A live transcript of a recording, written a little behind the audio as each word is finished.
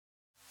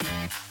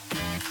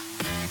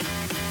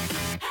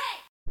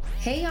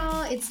Hey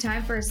y'all, it's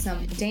time for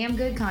some damn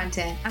good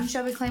content. I'm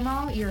Shelby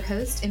Claymall, your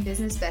host and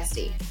business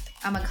bestie.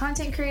 I'm a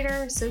content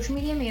creator, social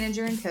media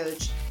manager and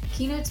coach,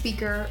 keynote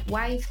speaker,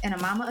 wife, and a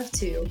mama of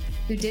two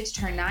who ditched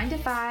her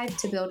 9-to-5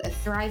 to build a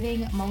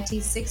thriving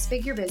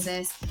multi-six-figure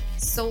business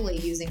solely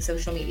using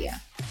social media.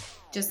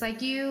 Just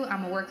like you,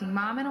 I'm a working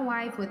mom and a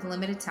wife with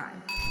limited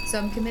time. So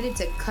I'm committed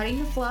to cutting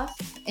the fluff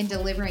and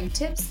delivering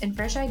tips and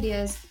fresh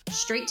ideas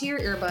straight to your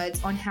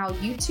earbuds on how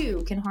you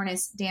too can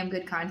harness damn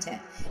good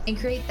content and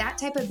create that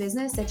type of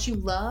business that you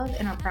love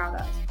and are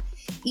proud of.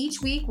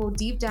 Each week, we'll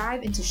deep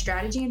dive into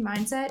strategy and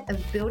mindset of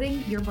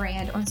building your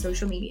brand on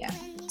social media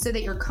so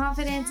that your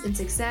confidence and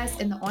success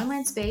in the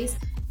online space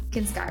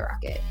can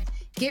skyrocket.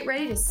 Get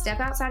ready to step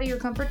outside of your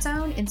comfort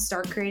zone and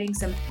start creating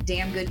some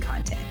damn good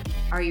content.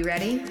 Are you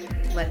ready?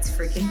 Let's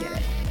freaking get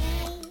it.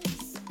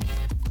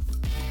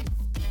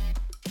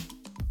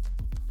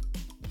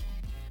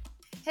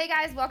 Hey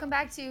guys, welcome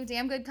back to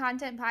Damn Good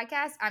Content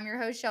Podcast. I'm your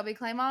host, Shelby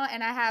Claymall,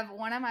 and I have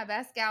one of my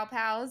best gal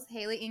pals,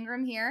 Haley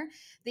Ingram here,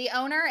 the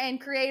owner and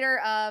creator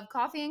of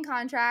Coffee and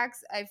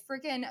Contracts, a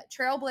freaking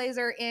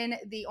trailblazer in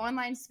the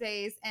online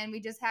space, and we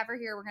just have her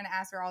here. We're going to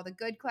ask her all the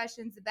good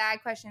questions, the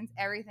bad questions,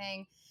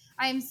 everything.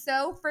 I am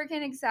so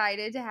freaking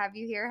excited to have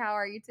you here. How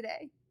are you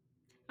today?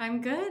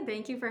 I'm good.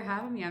 Thank you for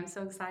having me. I'm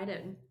so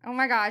excited. Oh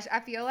my gosh.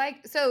 I feel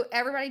like, so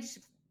everybody, just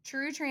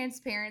true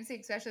transparency,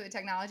 especially with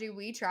technology.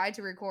 We tried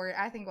to record,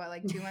 I think,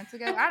 2 months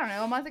ago? I don't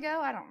know, a month ago?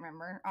 I don't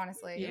remember,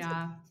 honestly.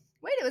 Yeah.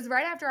 It was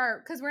right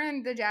after because we're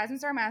in the Jasmine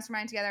Star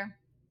Mastermind together.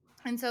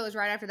 And so it was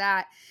right after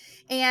that.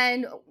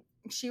 And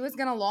she was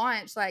going to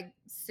launch like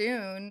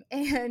soon.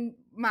 And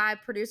my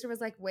producer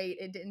was like, wait,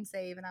 it didn't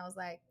save. And I was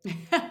like,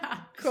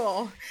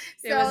 cool.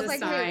 It So was I was a like,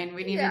 sign. hey,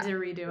 We needed to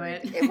redo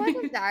it. it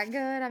wasn't that good.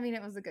 I mean,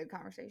 it was a good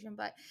conversation,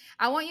 but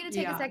I want you to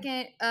take a Yeah.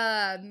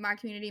 second. My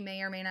community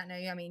may or may not know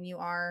you. I mean, you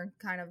are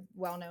kind of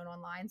well known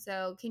online.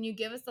 So can you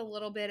give us a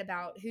little bit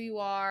about who you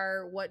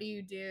are? What do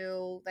you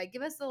do? Like,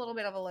 give us a little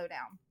bit of a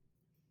lowdown.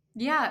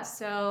 Yeah.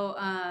 So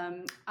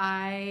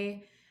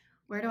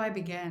where do I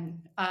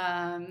begin?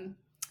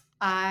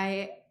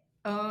 I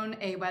own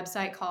a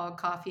website called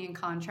Coffee and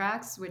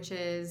Contracts, which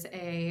is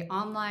a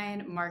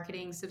online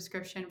marketing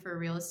subscription for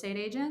real estate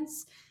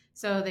agents.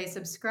 So they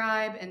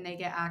subscribe and they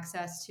get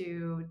access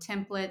to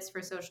templates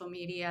for social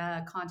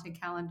media, content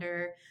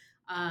calendar,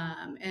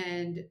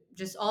 and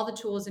just all the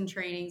tools and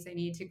trainings they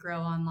need to grow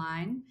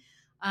online.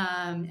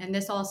 And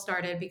this all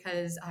started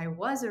because I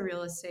was a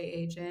real estate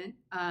agent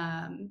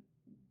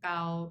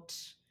about,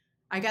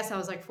 I guess I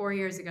was like 4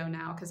 years ago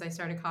now, because I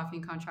started Coffee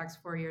and Contracts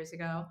 4 years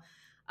ago.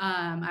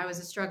 I was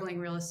a struggling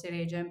real estate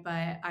agent,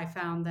 but I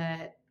found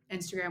that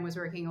Instagram was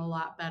working a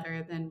lot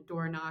better than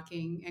door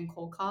knocking and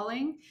cold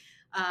calling.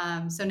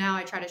 So now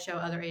I try to show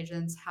other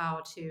agents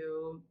how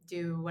to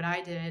do what I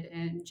did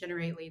and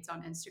generate leads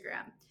on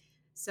Instagram.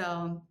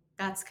 So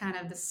that's kind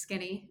of the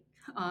skinny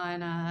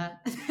on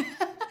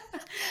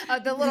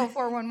The little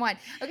 411.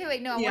 Okay,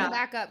 wait, no, I want to yeah.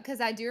 back up because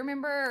I do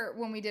remember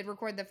when we did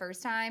record the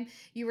first time,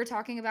 you were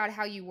talking about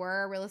how you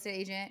were a real estate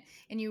agent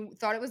and you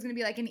thought it was going to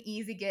be like an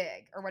easy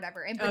gig or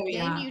whatever. And Oh but then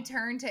yeah. you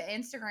turned to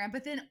Instagram,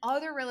 but then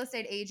other real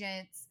estate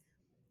agents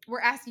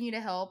were asking you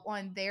to help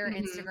on their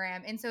Mhm.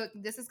 Instagram. And so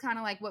this is kind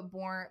of like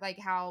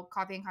how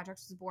Coffee and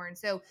Contracts was born.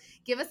 So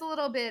give us a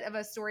little bit of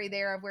a story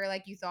there of where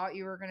like you thought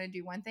you were going to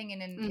do one thing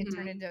and then it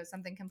turned Mhm. into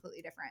something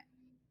completely different.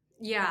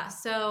 Yeah,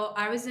 so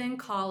I was in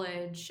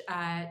college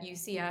at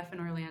UCF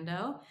in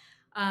Orlando,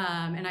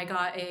 and I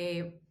got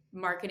a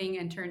marketing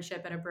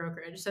internship at a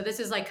brokerage. So this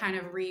is like kind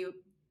of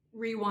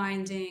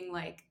rewinding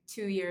like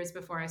 2 years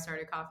before I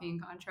started Coffee and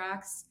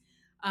Contracts.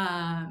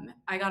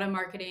 I got a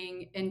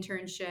marketing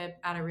internship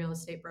at a real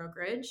estate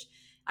brokerage.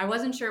 I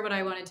wasn't sure what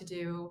I wanted to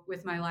do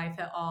with my life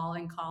at all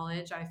in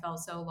college. I felt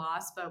so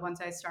lost, but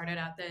once I started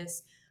at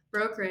this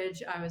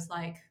brokerage, I was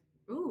like,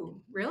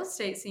 ooh, real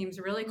estate seems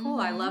really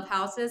cool. I Mm-hmm. love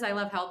houses. I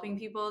love helping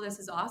people. This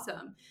is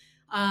awesome.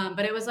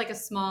 But it was like a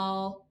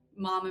small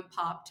mom and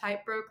pop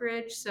type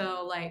brokerage.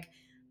 So like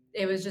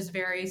it was just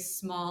very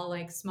small,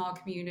 like small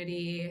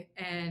community.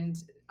 And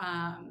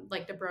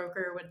like the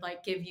broker would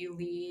like give you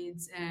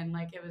leads and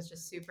like it was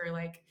just super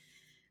like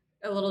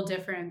a little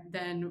different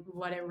than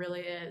what it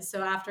really is.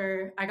 So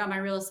after I got my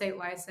real estate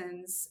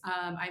license,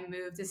 I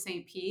moved to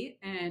St. Pete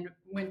and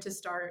went to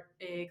start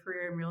a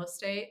career in real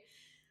estate,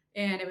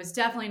 and it was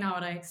definitely not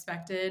what I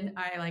expected.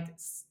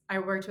 I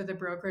worked with a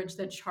brokerage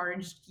that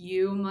charged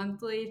you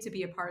monthly to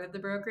be a part of the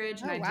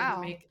brokerage, and Oh, I didn't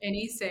wow. make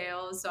any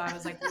sales, so I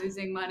was like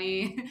losing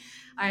money.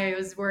 I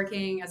was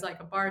working as like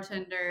a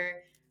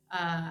bartender,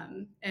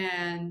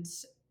 and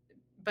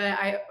but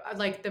I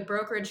like the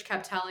brokerage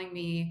kept telling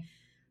me.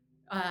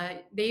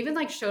 They even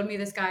like showed me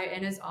this guy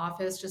in his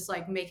office just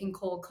like making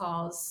cold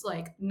calls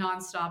like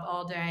nonstop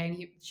all day,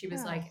 and she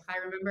was Oh. like, I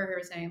remember her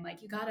saying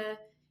like, you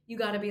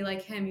gotta be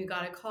like him. You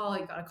gotta call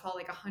like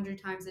 100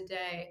 times a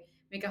day,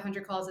 make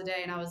 100 calls a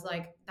day. And I was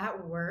like,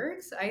 that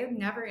works. I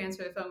never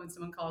answer the phone when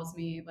someone calls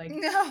me. Like,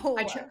 No.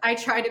 I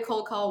tried to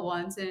cold call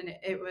once, and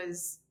it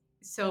was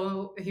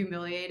so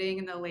humiliating.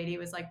 And the lady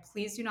was like,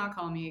 please do not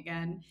call me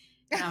again.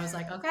 And I was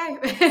like, okay.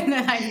 And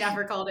then I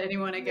never called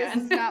anyone This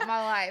is again. not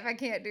my life. I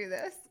can't do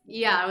this.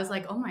 Yeah, I was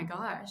like, oh my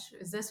gosh,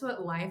 is this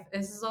what life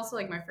this is also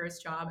like my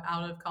first job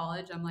out of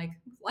college. I'm like,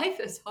 life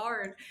is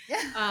hard.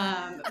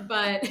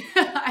 But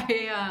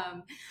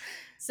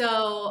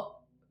so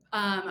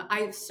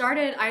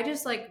I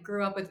just like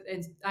grew up with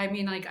I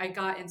mean like I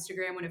got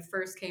Instagram when it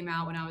first came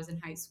out when I was in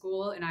high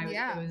school, and it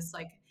Yeah. was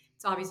like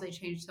it's obviously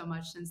changed so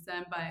much since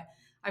then, but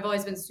I've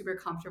always been super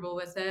comfortable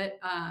with it.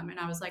 And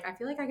I was like, I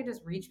feel like I could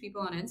just reach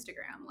people on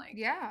Instagram. Like,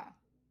 Yeah.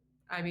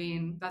 I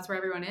mean, that's where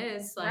everyone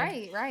is.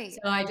 Like, Right,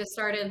 so right. I just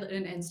started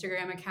an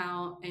Instagram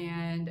account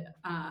and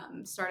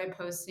started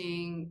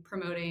posting,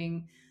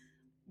 promoting.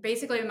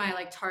 Basically, my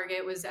like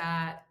target was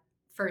at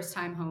first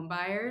time home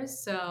buyers.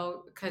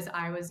 So, because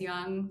I was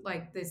young,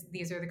 like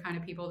these are the kind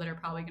of people that are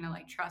probably going to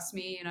like trust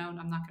me. You know, and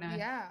I'm not going to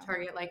Yeah.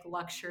 target like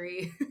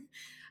luxury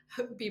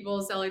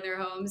people selling their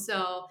homes.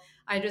 So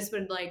I just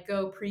would like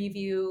go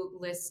preview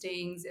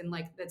listings, and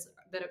like that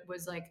it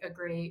was like a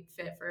great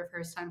fit for a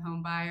first time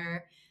home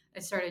buyer. I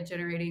started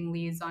generating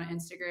leads on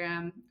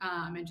Instagram,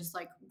 and just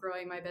like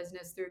growing my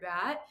business through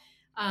that.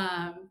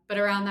 But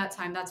around that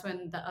time, that's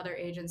when the other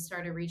agents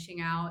started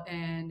reaching out,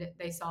 and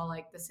they saw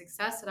like the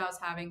success that I was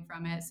having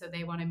from it. So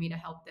they wanted me to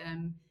help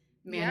them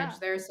Yeah. manage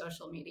their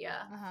social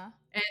media. Uh-huh.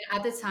 And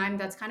at the time,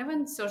 that's kind of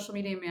when social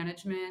media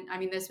management, I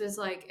mean, this was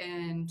like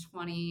in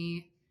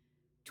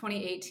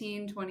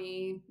 2018,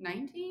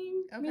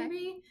 2019, Okay.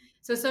 maybe.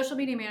 So social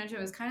media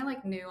management was kind of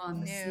like new on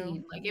the New.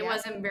 scene. Like it Yep.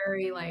 wasn't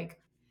very like,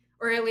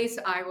 or at least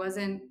I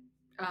wasn't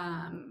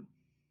um,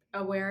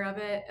 aware of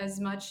it as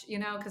much, you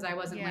know, because I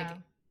wasn't Yeah. like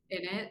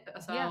in it.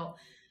 Yeah.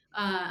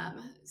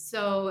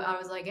 So I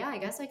was like, yeah, I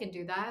guess I can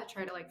do that.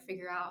 Try to like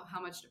figure out how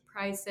much to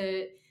price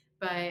it,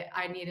 but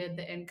I needed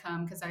the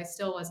income because I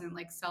still wasn't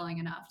like selling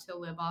enough to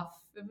live off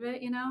of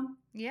it, you know.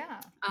 Yeah.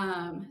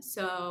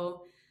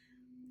 So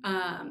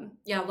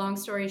yeah, long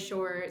story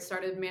short,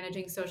 started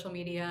managing social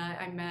media.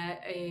 I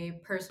met a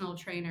personal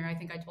trainer. I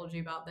think I told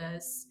you about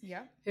this,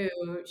 Yep.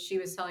 who she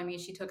was telling me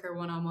she took her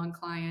one on one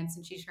clients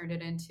and she turned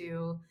it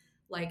into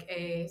like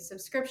a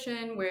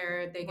subscription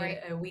where they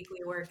Right. get a weekly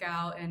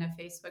workout and a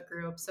Facebook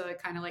group. So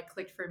it kind of like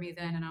clicked for me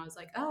then. And I was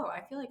like, oh, I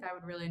feel like I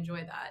would really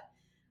enjoy that.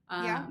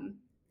 Yeah.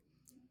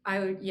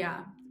 Um,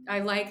 yeah, I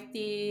like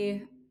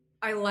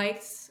I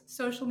liked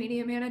social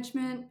media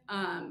management,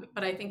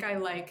 but I think I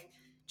like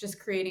just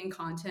creating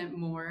content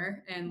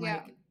more. And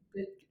Yeah. like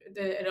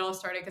it all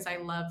started because I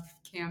love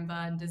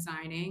Canva and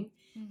designing.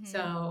 Mm-hmm.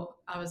 So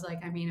I was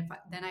like, I mean,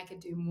 then I could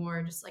do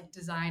more just like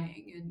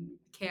designing and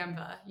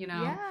Canva, you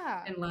know,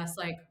 Yeah. and less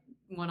like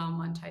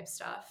one-on-one type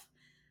stuff.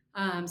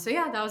 So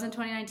yeah, that was in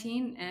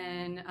 2019,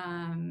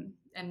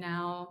 and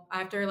now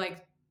after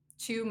like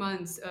 2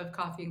 months of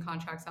coffee and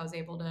contracts, I was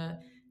able to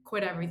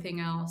quit everything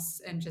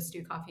else and just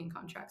do coffee and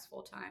contracts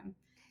full time.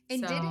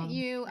 And didn't So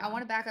you, I yeah.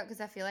 want to back up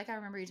because I feel like I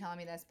remember you telling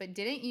me this, but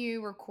didn't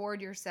you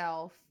record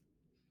yourself?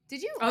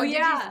 Did you, Oh or did you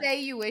yeah.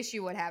 say you wish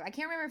you would have? I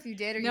can't remember if you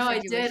did or you No, I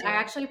said you wish did. you I would.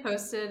 actually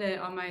posted it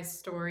on my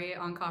story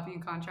on coffee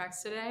and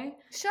contracts today.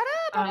 Shut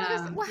up. I was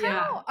just, well, Yeah.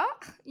 how? Oh,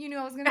 you knew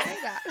I was going to say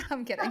that.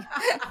 I'm kidding.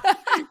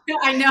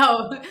 I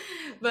know,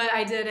 but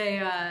I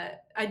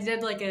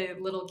did like a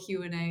little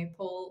Q&A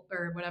poll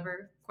or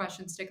whatever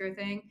question sticker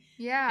thing,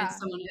 and Yeah.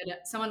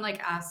 someone like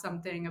asked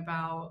something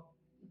about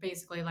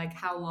basically like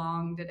how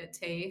long did it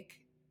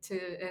take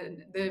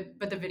to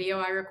but the video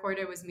I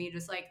recorded was me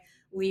just like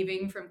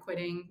leaving from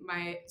quitting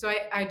my. So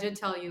I did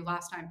tell you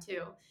last time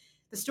too.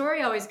 The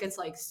story always gets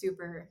like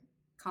super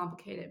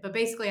complicated, but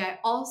basically I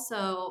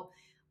also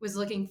was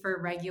looking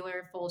for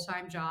regular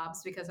full-time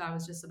jobs because I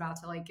was just about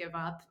to like give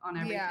up on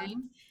Yeah.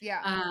 everything.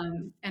 Yeah.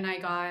 And I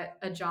got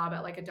a job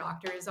at like a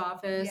doctor's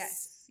office,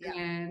 Yes. Yeah.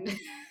 and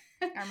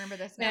I remember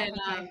this now. and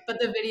Okay. but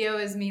the video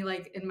is me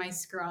like in my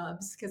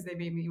scrubs because they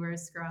made me wear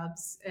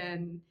scrubs,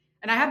 and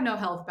I have no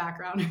health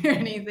background or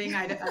anything.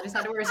 I just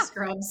had to wear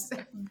scrubs.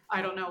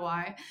 I don't know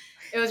why.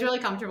 It was really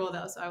comfortable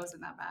though, so I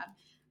wasn't that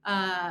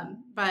bad.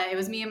 But it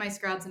was me and my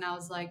scrubs, and I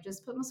was like,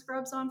 just put my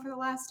scrubs on for the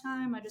last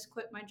time. I just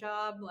quit my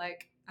job.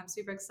 Like, I'm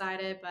super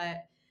excited,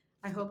 but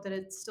I hope that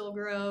it still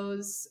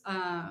grows.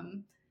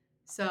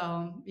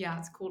 So yeah,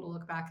 it's cool to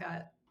look back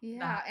at Yeah.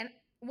 that. And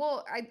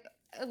well,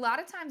 a lot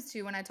of times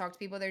too, when I talk to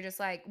people, they're just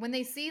like, when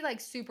they see like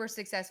super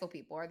successful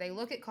people or they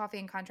look at coffee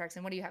and contracts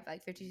and what do you have,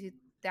 like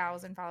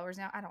 52,000 followers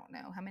now? I don't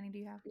know. How many do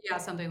you have? Yeah,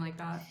 something like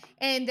that.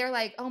 And they're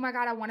like, oh my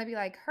God, I want to be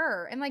like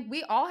her. And like,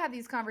 we all have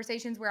these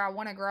conversations where I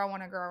want to grow, I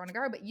want to grow, I want to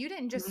grow. But you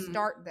didn't just Mhm.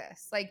 start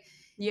this. Like,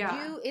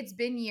 Yeah. it's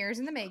been years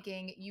in the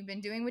making. You've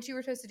been doing what you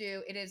were supposed to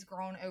do. It has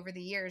grown over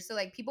the years. So,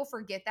 like, people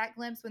forget that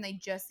glimpse when they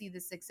just see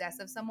the success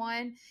of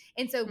someone.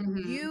 And so,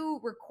 Mhm. you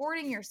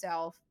recording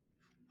yourself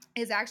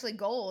is actually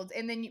gold.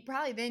 And then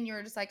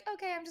you're just like,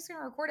 okay, I'm just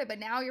gonna record it. But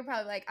now you're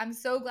probably like, I'm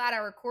so glad I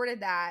recorded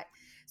that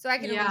so I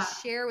can at Yeah.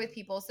 least share with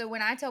people. So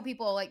when I tell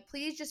people like,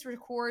 please just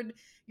record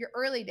your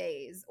early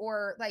days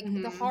or like the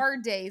Mhm.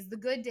 hard days, the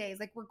good days,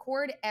 like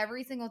record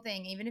every single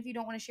thing, even if you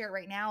don't want to share it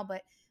right now,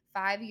 but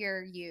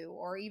 5-year you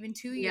or even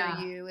 2-year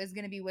Yeah. you is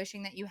going to be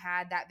wishing that you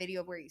had that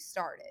video of where you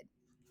started.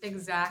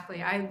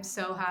 Exactly. I'm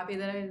so happy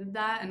that I did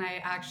that. And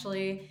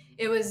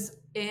it was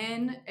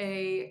in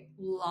a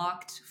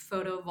locked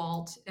photo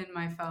vault in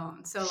my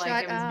phone. So, like,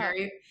 Shut it was up.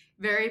 very,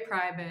 very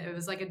private. It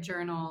was like a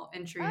journal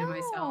entry to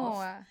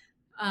myself.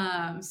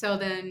 Oh. So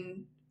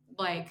then,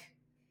 like,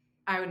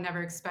 I would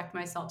never expect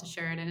myself to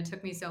share it. And it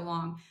took me so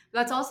long. But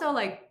that's also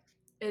like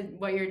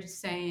what you're just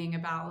saying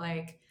about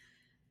like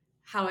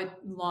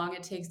long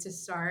it takes to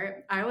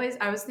start. I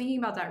was thinking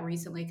about that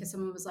recently because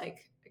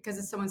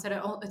someone said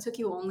it took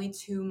you only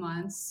 2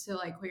 months to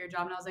like quit your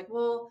job, and I was like,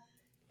 well,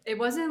 it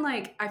wasn't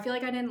like I feel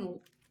like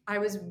I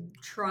was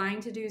trying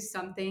to do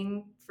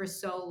something for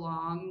so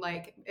long.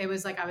 Like it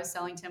was like I was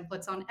selling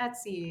templates on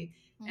Etsy,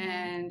 Mm-hmm.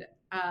 and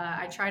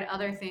I tried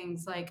other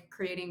things like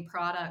creating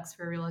products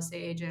for real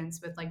estate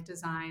agents with like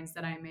designs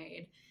that I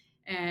made,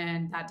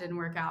 and that didn't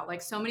work out.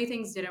 Like so many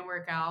things didn't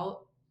work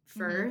out Mm-hmm.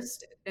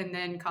 first, and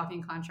then coffee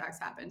and contracts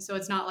happened. So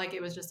it's not like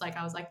it was just like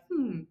I was like,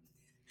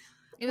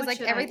 It was what like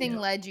should I everything do?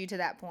 led you to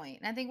that point.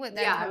 And I think that's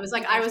Yeah, it what was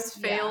like I people, was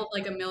yeah. failed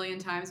like a million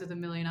times with a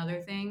million other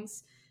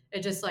things.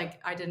 It just like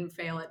I didn't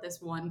fail at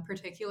this one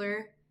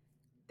particular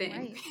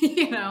thing, Right.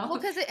 you Well, know?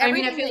 because I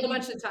mean, I everything failed that a you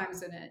bunch of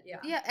times in it. Yeah.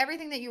 yeah,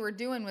 everything that you were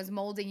doing was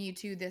molding you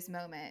to this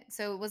moment.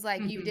 So it was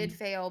like you did Hmm.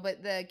 fail,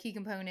 but the key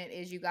component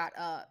is you got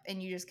up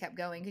and you just kept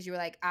going because you were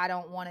like, I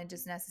don't want to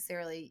just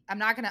necessarily, I'm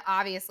not going to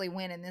obviously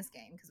win in this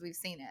game because we've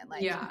seen it.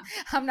 Like, Yeah.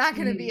 I'm not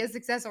going to be Mhm. a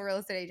successful real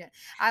estate agent.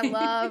 I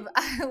love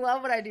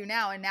what I do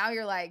now. And now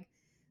you're like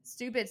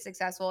stupid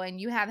successful. And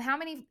you have how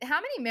many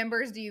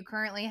members do you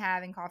currently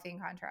have in Coffee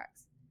and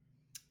Contracts?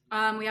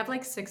 We have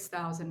like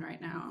 6,000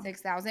 right now.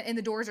 6,000. And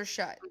the doors are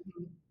shut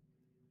Mhm.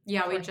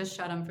 Yeah, we for, just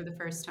shut them for the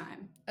first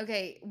time.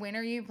 okay. When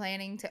are you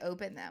planning to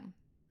open them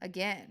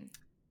again?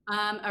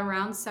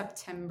 Around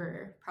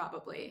September,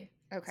 probably.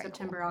 Okay, cool.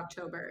 September,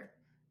 October.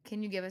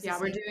 Can you give us a Yeah,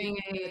 we're sneak peek doing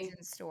of what's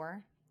in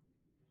store?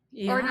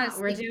 Or not a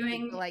we're sneak peek, but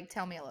doing like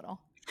tell me a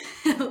little.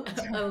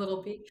 a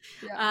little peek.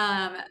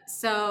 Yeah.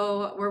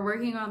 So we're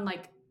working on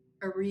like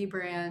a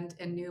rebrand,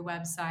 a new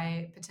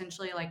website,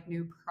 potentially like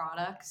new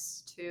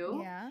products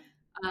too. Yeah.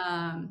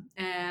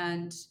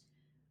 And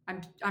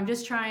I'm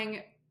just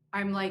trying.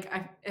 I'm like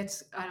I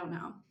don't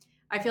know.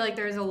 I feel like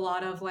there's a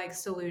lot of like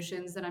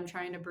solutions that I'm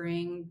trying to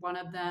bring. One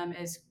of them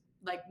is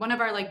like one of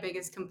our like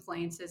biggest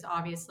complaints is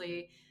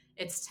obviously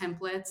it's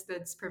templates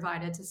that's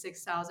provided to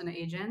 6,000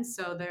 agents.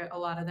 So there a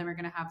lot of them are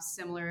going to have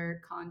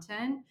similar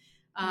content.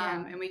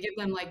 Yeah. And we give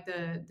them like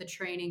the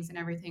trainings and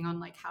everything on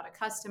like how to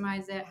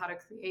customize it, how to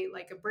create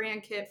like a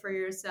brand kit for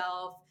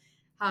yourself,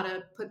 how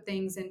to put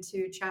things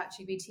into chat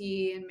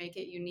gpt and make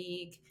it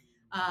unique.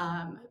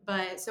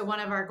 But so one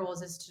of our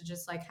goals is to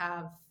just like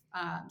have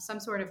some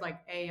sort of like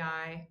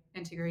AI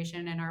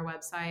integration in our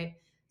website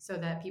so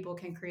that people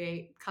can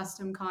create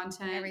custom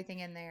content. Everything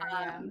in there.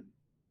 Yeah. Um,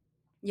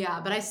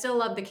 yeah, but I still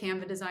love the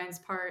Canva designs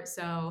part.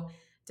 So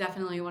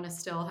definitely want to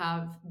still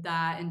have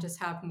that and just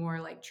have more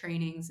like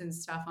trainings and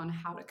stuff on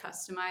how to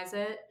customize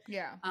it.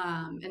 Yeah.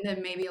 And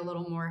then maybe a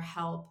little more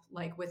help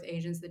like with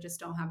agents that just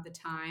don't have the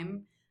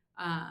time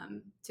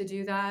to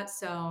do that.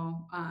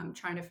 So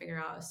trying to figure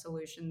out a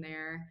solution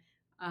there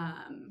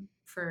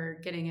for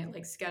getting it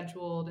like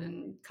scheduled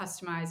and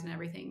customized and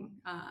everything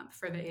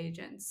for the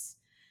agents.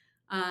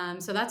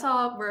 So that's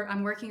all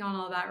I'm working on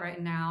all that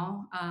right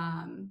now.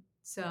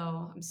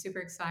 So I'm super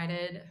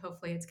excited.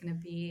 Hopefully it's going to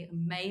be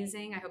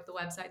amazing. I hope the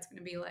website's going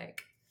to be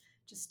like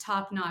just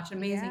top notch,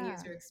 amazing Yeah.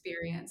 user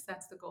experience.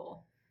 That's the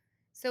goal.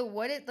 So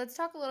let's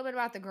talk a little bit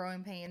about the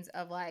growing pains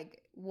of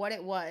like what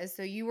it was.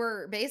 So you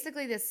were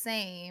basically the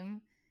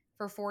same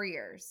for 4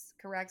 years,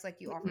 correct? Like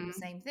you offered the Hmm.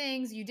 same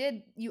things. You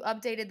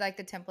updated like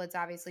the templates,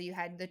 obviously. You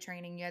had the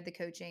training, you had the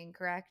coaching,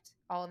 correct?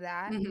 All of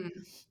that. Hmm.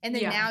 And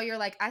then Yeah. now you're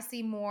like, I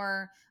see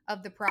more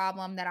of the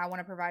problem that I want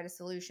to provide a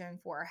solution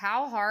for.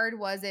 How hard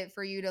was it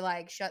for you to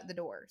like shut the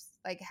doors?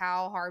 Like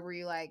how hard were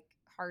you like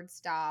hard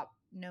stop,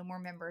 no more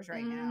members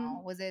right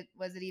now? Mm, Was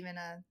it even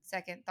a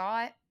second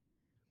thought?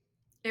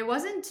 it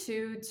wasn't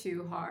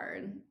too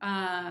hard.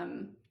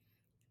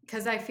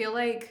 Because I feel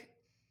like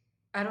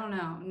I don't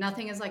know.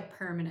 Nothing is like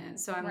permanent.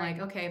 So I'm like,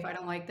 Right. okay, if I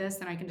don't like this,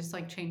 then I can just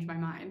like change my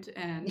mind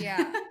and Yeah.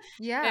 and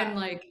Yeah.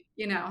 like,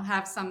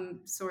 have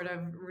some sort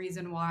of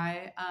reason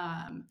why.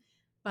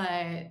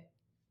 But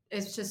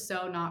it's just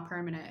so not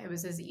permanent. It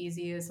was as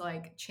easy as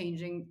like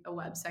changing a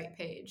website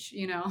page.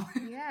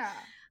 Yeah.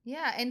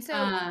 Yeah. And so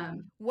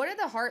um, what are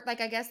the hard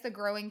like I guess the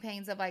growing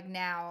pains of like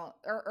now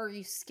are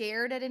you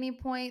scared at any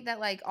point that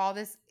like all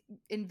this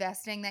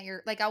investing that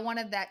you're like I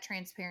wanted that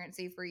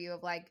transparency for you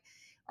of like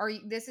are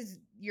you this is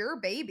your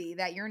baby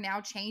that you're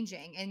now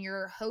changing and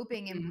you're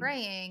hoping and mhm,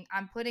 praying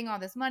I'm putting all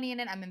this money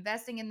in it I'm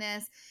investing in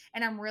this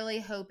and I'm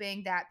really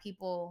hoping that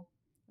people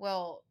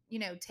will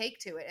take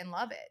to it and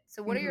love it.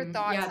 So what are your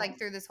thoughts yeah, like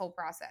through this whole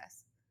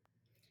process?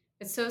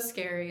 it's so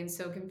scary and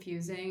so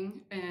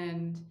confusing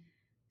and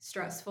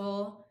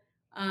stressful.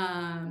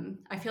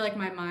 I feel like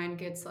my mind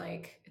gets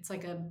like it's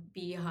like a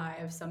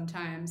beehive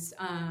sometimes,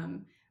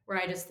 where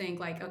I just think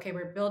like, okay,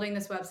 we're building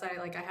this website,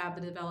 like I have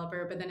the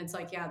developer, but then it's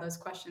like, yeah, those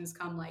questions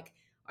come like,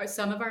 are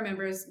some of our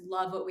members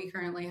love what we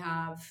currently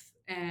have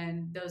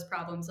and those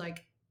problems,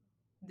 like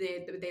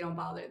they don't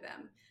bother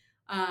them.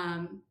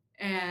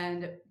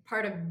 And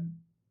part of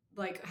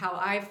like how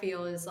I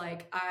feel is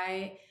like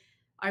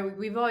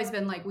we've always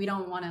been like we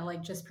don't want to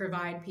like just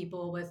provide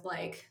people with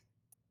like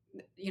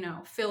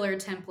filler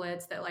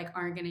templates that like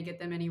aren't going to get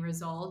them any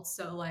results.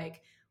 So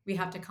like we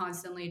have to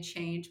constantly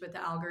change with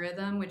the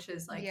algorithm, which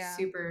is like Yeah.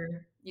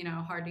 super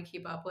hard to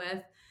keep up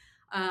with.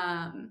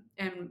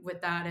 And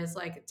with that is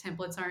like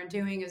templates aren't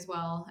doing as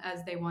well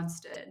as they once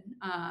did.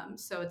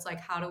 So it's like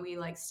how do we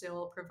like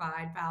still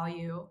provide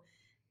value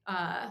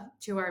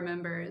to our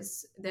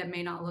members that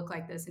may not look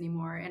like this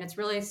anymore. And it's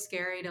really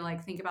scary to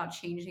like think about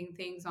changing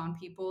things on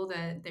people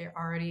that they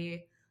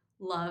already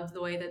love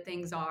the way that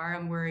things are.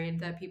 I'm worried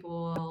that people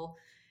will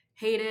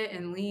hate it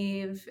and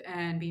leave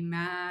and be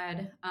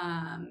mad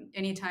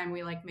anytime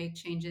we like make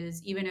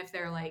changes, even if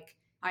they're like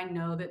I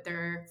know that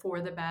they're for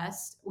the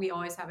best. We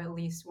always have at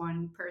least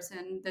one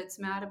person that's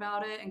mad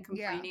about it and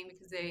Yeah. complaining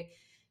because they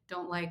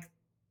don't like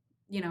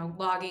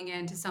logging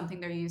into something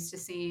they're used to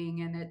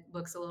seeing and it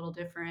looks a little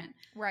different.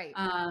 Right.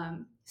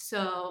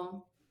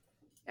 So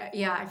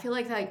yeah, I feel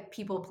like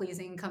people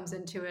pleasing comes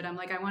into it. I'm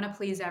like, I want to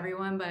please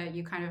everyone, but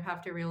you kind of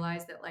have to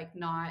realize that like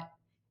not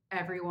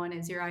everyone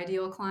is your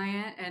ideal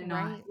client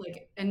Right.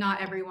 and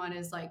not everyone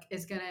it's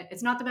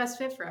not the best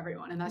fit for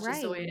everyone. And that's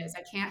just the way Right. it is.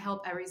 I can't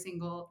help every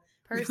single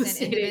real Person,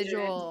 estate agent.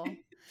 individual.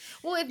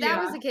 Well, if that Yeah.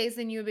 was the case,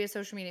 then you would be a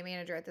social media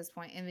manager at this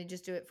point and then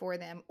just do it for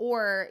them.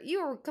 Or you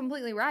are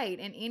completely right.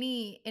 In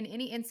any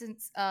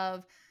instance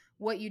of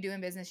what you do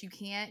in business, you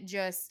can't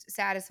just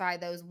satisfy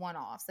those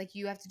one-offs. Like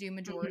you have to do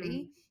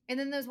majority. Hmm. And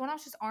then those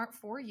one-offs just aren't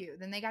for you.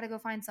 Then they got to go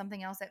find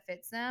something else that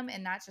fits them.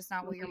 And that's just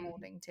not what you're Hmm.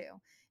 molding to.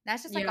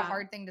 That's just like a Yeah.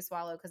 hard thing to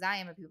swallow because I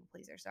am a people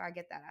pleaser. So I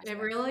get that It aspect.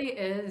 really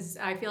is.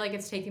 I feel like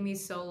it's taken me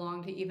so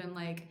long to even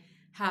like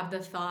have the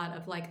thought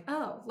of like,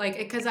 oh, like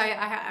because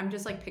I'm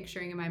just like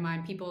picturing in my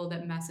mind people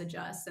that message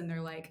us and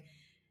they're like,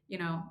 you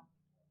know,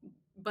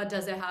 but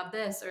does it have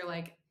this or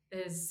like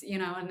is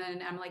and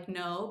then I'm like,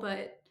 no,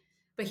 but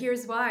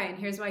here's why and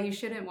here's why you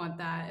shouldn't want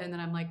that and then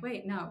I'm like,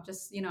 wait, no,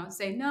 just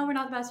say no, we're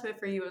not the best fit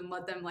for you and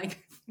let them like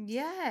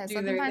Yes. do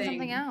Let them their find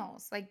something thing.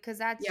 else. Like, because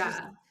that's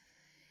just Yeah,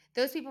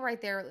 those people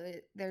right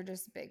there, they're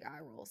just big eye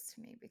rolls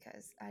to me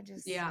because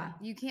yeah.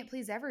 you can't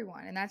please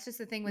everyone. And that's just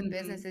the thing with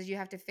business Hmm. is you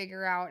have to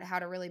figure out how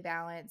to really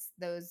balance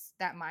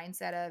that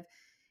mindset of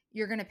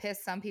you're going to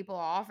piss some people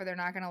off or they're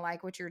not going to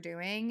like what you're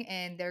doing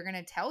and they're going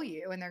to tell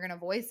you and they're going to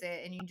voice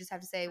it. And you just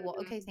have to say, well,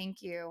 okay, Hmm.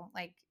 thank you.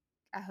 Like,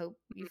 I hope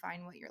you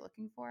find what you're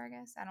looking for, I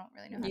guess. I don't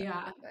really know how to put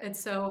Yeah, it, but it's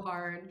so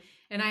hard.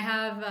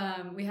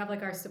 And we have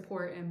like our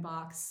support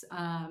inbox,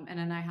 and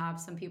then I have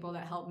some people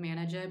that help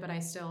manage it, but I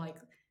still like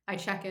I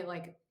check it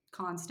like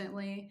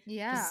constantly,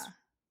 yeah. just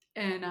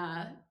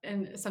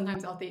and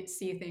sometimes I'll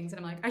see things and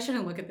I'm like I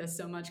shouldn't look at this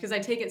so much because I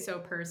take it so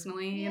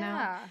personally.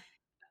 Yeah.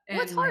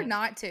 Well, it's And hard like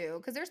not to,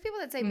 because there's people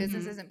that say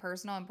business mhm, isn't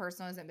personal and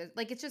personal isn't business.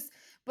 Like it's just,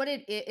 but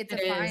it's a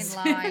it fine is.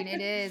 line.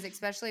 It is,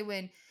 especially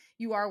when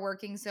you are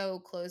working so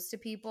close to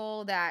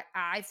people that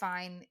I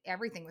find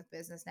everything with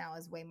business now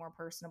is way more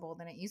personable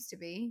than it used to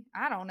be.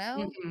 I don't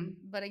know. Mhm.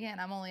 But again,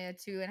 I'm only a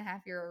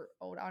 2.5-year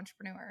old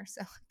entrepreneur.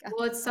 So like,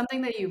 Well, it's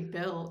something that you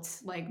built,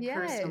 like,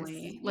 yes.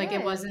 personally. Like,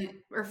 it Yes. wasn't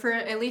or for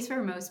at least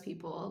for most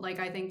people. Like,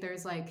 I think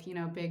there's, like,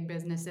 big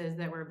businesses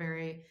that were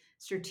very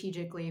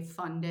strategically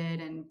funded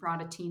and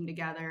brought a team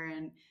together,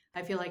 and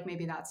I feel like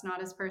maybe that's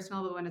not as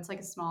personal, but when it's, like,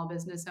 a small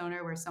business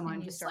owner where And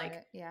someone you just, start like,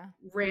 it. Yeah.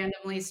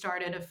 randomly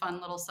started a fun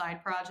little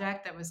side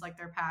project that was, like,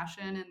 their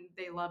passion and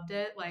they loved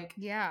it, like,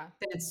 Yeah.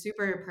 then it's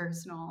super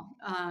personal.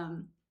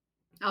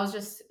 I was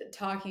just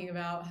talking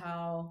about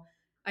how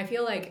I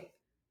feel like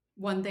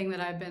one thing that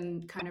I've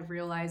been kind of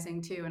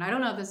realizing too, and I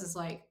don't know if this is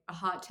like a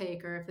hot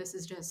take or if this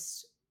is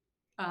just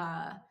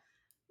uh,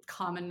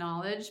 common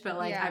knowledge, but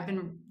like I've Yeah.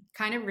 been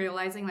kind of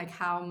realizing like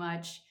how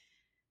much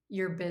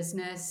your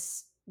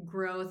business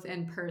growth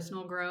and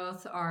personal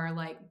growth are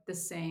like the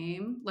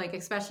same. Like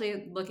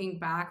especially looking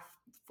back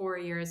 4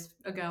 years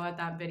ago at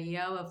that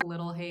video of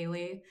little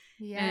Haley,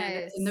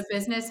 and the Yes.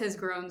 business has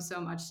grown so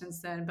much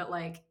since then, but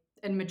like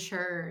and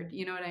matured.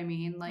 You know what I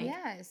mean? Like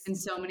Yes. in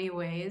so many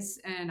ways,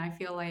 and I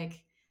feel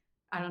like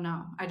I don't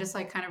know. I just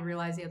like kind of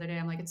realized the other day,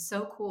 I'm like, it's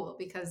so cool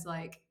because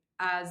like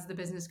as the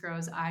business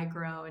grows, I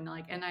grow and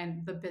like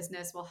the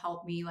business will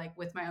help me like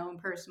with my own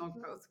personal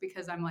growth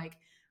because I'm like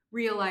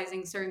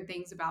realizing certain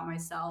things about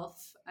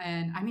myself.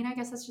 And I mean, I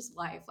guess that's just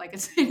life. Like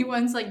it's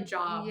anyone's like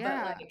job, but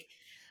Yeah. like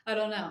I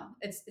don't know.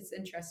 It's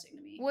interesting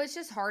to me. Well, it's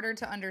just harder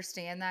to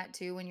understand that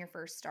too when you're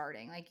first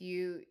starting. Like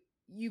you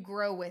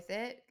grow with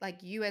it,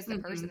 like you as the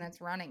person Hmm.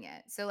 that's running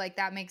it. So like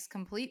that makes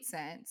complete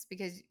sense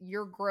because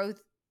your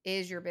growth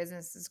is your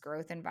business's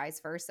growth and vice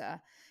versa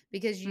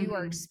because you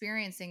are Hmm.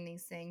 experiencing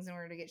these things in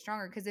order to get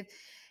stronger because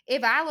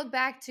if I look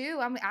back too,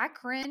 I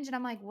cringe and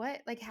I'm like,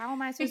 what? Like how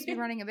am I supposed to be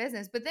running a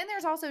business? But then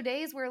there's also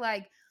days where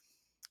like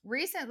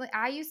recently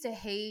I used to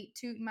hate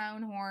tooting my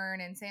own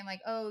horn and saying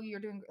like, "Oh, you're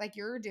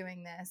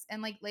doing this."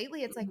 And like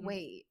lately it's like, Hmm.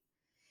 "Wait,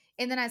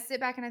 And then I sit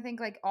back and I think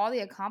like all the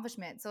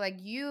accomplishments. So like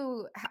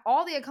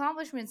all the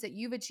accomplishments that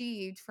you've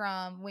achieved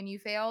from when you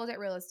failed at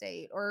real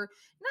estate, or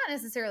not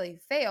necessarily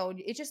failed,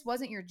 it just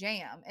wasn't your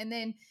jam. And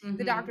then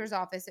the Mhm. doctor's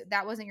office,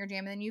 that wasn't your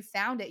jam. And then you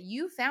found it.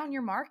 You found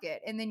your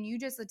market, and then you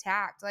just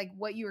attacked like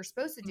what you were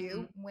supposed to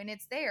do Mhm. when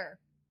it's there.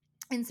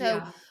 And so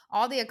Yeah.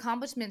 all the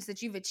accomplishments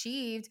that you've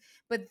achieved,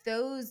 but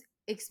those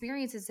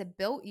experiences have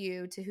built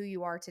you to who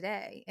you are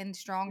today, and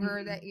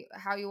stronger Mhm.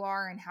 how you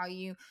are and how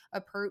you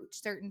approach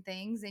certain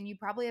things. And you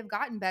probably have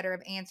gotten better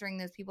of answering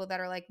those people that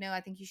are like, no,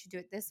 I think you should do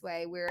it this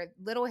way, where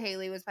little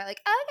Haley was probably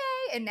like,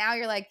 okay, and now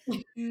you're like,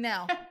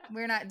 no,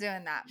 we're not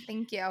doing that,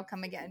 thank you, I'll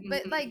come again.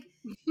 But like,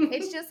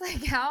 it's Mhm. just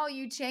like how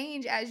you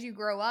change as you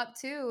grow up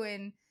too.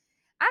 And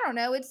I don't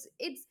know, it's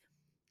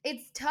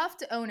tough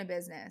to own a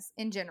business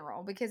in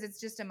general because it's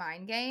just a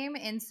mind game.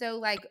 And so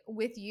like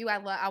with you, I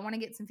want to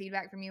get some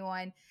feedback from you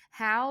on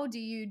how do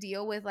you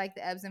deal with like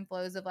the ebbs and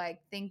flows of like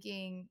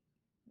thinking,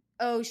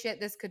 oh shit,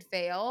 this could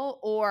fail,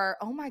 or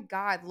oh my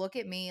god, look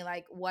at me,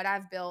 like what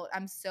I've built,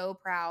 I'm so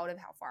proud of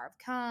how far I've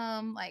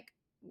come. Like,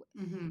 you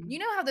Mhm.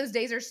 know how those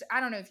days are,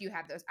 I don't know if you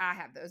have those, I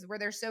have those where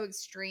they're so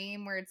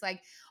extreme, where it's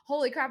like,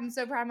 holy crap, I'm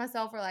so proud of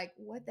myself, or like,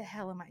 what the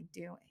hell am I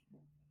doing?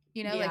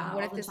 Like Yeah,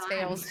 what all if the this time.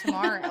 fails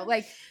tomorrow?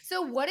 Like,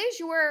 so what is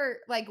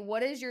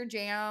your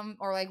jam,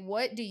 or like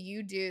what do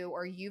you do,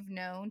 or you've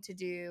known to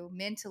do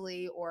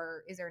mentally,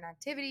 or is there an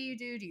activity you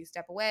do? Do you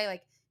step away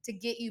like to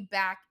get you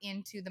back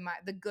into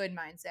the good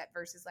mindset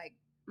versus like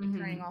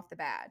turning Mhm. off the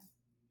bad?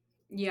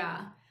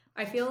 Yeah.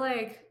 I feel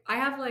like I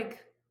have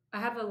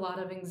a lot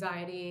of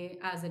anxiety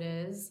as it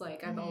is.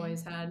 Like I've Mhm.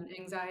 always had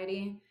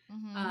anxiety.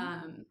 Mhm.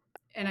 Um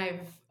and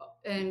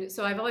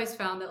I've always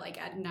found that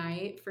like at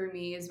night for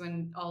me is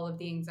when all of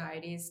the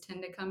anxieties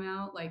tend to come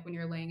out, like when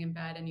you're laying in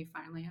bed and you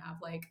finally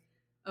have like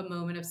a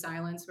moment of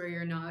silence where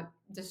you're not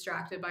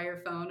distracted by your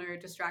phone or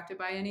distracted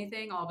by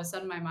anything. All of a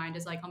sudden my mind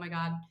is like, "Oh my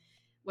god,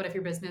 what if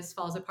your business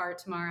falls apart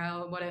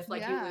tomorrow? What if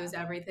like you lose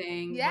Yeah.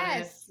 everything?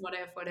 Yes. What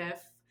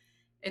if?"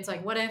 It's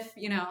like, what if,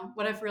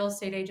 what if real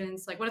estate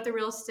agents, like, what if the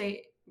real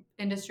estate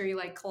industry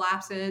like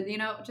collapses,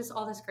 just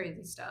all this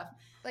crazy stuff.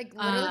 Like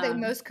literally the Um,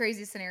 most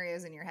crazy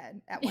scenarios in your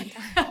head at one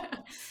time.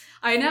 yeah,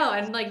 I know.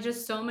 And like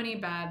just so many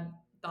bad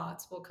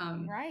thoughts will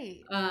come.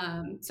 Right.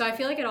 So I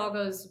feel like it all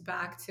goes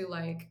back to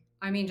like,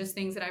 I mean, just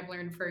things that I've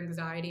learned for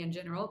anxiety in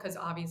general, because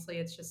obviously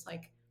it's just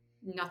like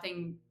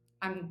nothing,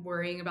 I'm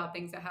worrying about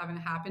things that haven't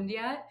happened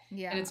yet and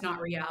Yeah. it's not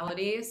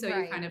reality. So you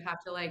Right. kind of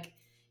have to like,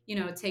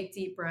 take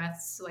deep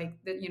breaths, like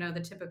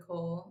the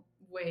typical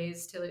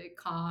ways to like,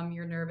 calm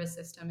your nervous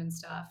system and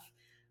stuff.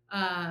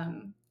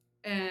 Um,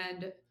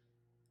 and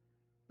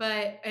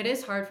but it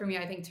is hard for me,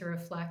 I think, to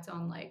reflect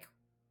on like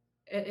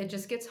it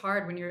just gets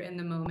hard when you're in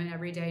the moment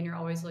every day and you're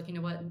always looking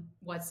to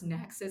what's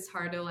next. It's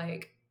hard to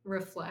like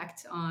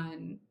reflect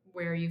on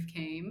where you've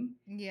came.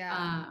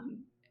 Yeah.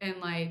 And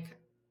like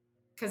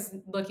because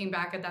looking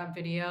back at that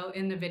video,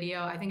 in the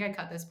video, I think I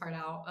cut this part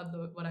out of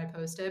what I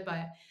posted,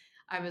 but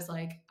I was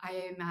like, I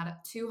am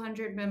at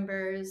 200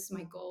 members.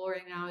 My goal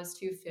right now is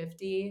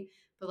 250.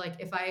 But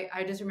like,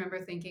 I just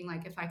remember thinking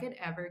like, if I could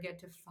ever get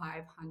to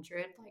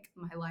 500, like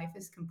my life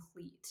is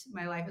complete.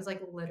 My life is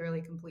like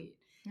literally complete.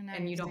 And now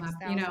And you're you don't have,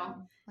 6,000.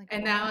 Like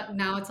and what?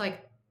 now it's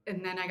like,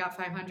 and then I got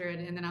 500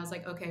 and then I was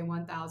like, okay,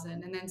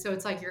 1000. And then, so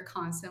it's like, you're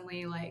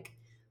constantly like,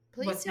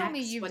 Please tell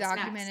me you've What's next?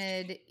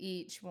 documented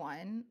each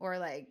one, or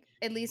like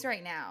at least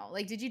right now.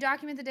 Like, did you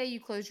document the day you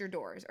closed your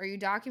doors? Are you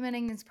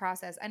documenting this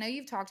process? I know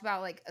you've talked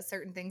about like a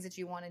certain things that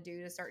you want to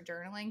do to start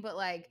journaling, but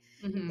like,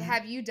 Hmm.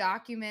 have you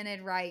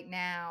documented right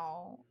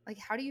now? Like,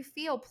 how do you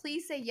feel?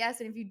 Please say yes.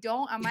 And if you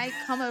don't, I might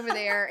come over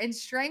there and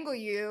strangle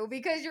you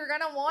because you're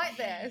going to want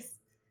this.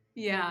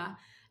 Yeah,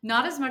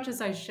 not as much as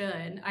I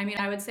should. I mean,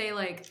 I would say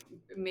like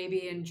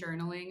maybe in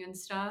journaling and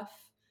stuff.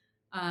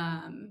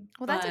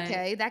 Well, that's But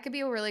okay. That could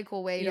be a really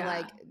cool way to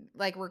yeah.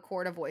 like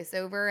record a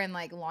voiceover and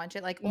like launch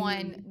it. Like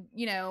on,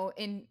 Hmm.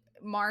 in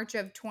March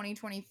of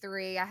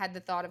 2023, I had the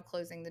thought of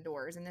closing the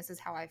doors and this is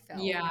how I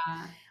felt. Yeah.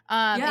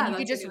 And Yeah, you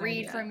could that's a just good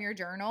read from idea. your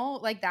journal.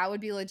 Like that would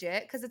be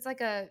legit because it's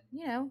like I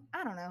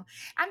don't know.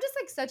 I'm just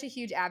like such a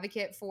huge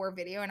advocate for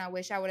video, and I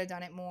wish I would have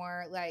done it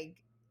more like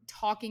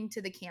talking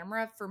to the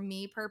camera for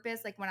me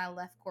purpose. Like when I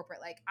left corporate,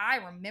 like I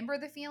remember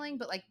the feeling,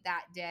 but like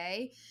that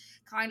day,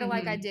 kind of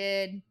like I Hmm.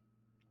 did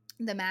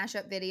the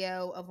mashup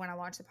video of when I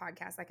launched the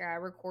podcast. Like I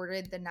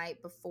recorded the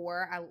night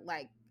before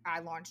I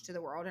launched to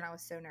the world, and I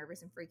was so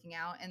nervous and freaking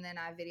out. And then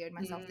I videoed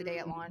myself the day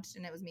it Mm. launched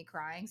and it was me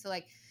crying. So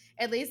like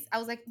at least I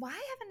was like, why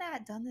haven't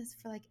I done this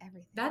for like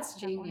everything That's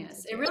that I wanted to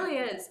genius. It do? really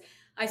is.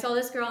 I saw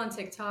this girl on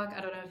TikTok. I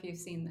don't know if you've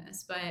seen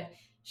this, but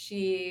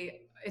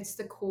it's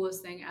the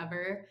coolest thing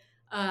ever.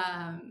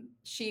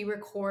 She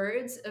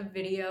records a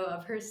video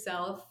of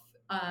herself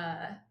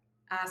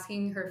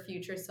asking her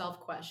future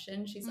self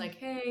question. She's Mm. like,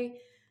 "Hey,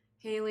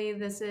 Haley,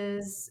 this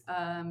is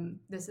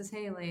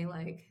Haley.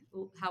 Like,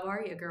 how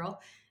are you,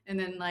 girl?" And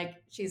then like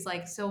she's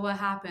like, "So what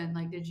happened?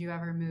 Like, did you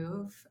ever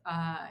move?"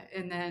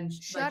 And then like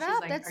Shut she's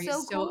up. like, That's "Are you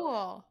so still?"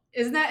 cool.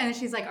 Isn't that? And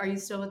she's like, "Are you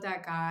still with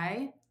that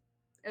guy?"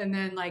 and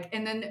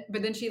then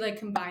but then she like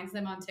combines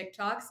them on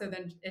TikTok. So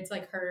then it's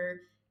like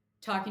her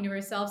talking to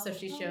herself. So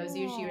she shows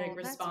you, she like Oh,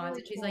 that's responds really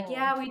and she's like, cool.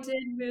 yeah, we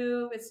did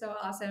move. It's so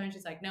awesome. And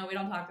she's like, no, we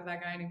don't talk to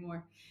that guy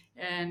anymore.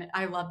 And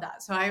I love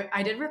that. So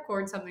I did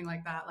record something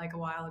like that like a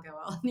while ago.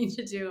 I'll need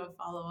to do a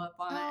follow up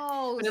on it.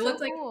 Oh, But it so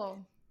looked like cool.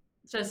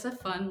 just a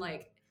fun,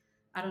 like,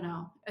 I don't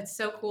know. It's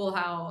so cool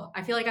how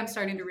I feel like I'm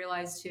starting to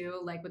realize too,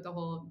 like with the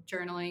whole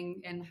journaling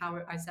and how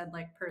I said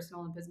like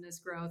personal and business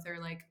growth are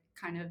like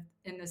kind of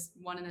in this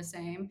one and the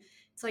same.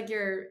 It's like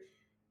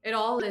it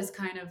all is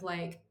kind of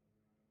like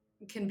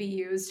can be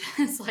used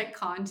as like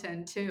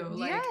content too.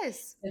 Like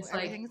Yes, it's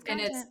everything like, is and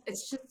content.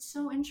 it's just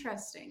so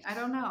interesting. I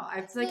don't know.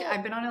 I've like Well, I've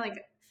y- been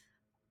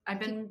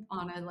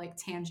on a like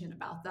tangent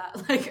about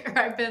that. Like or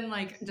I've been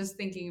like just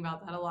thinking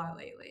about that a lot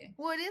lately.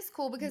 well, it is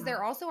cool because Yeah.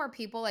 there also are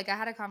people like I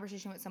had a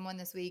conversation with someone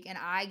this week, and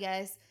I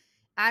guess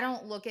I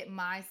don't look at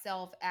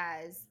myself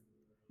as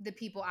the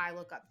people I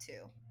look up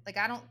to. Like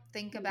I don't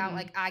think about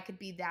like Mhm. I could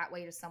be that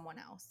way to someone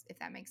else, if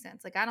that makes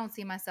sense. Like I don't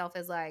see myself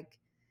as like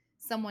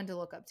someone to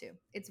look up to.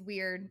 It's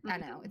weird. I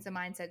know. It's a Mhm.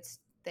 mindset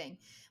thing.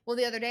 Well,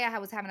 the other day I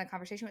was having a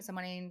conversation with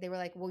someone and they were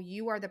like, "Well,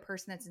 you are the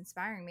person that's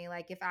inspiring me.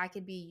 Like if I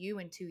could be you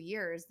in 2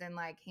 years, then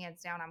like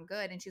hands down I'm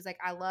good." And she's like,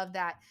 "I love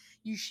that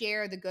you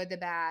share the good, the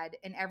bad,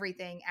 and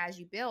everything as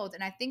you build."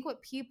 And I think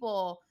what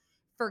people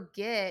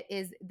forget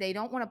is they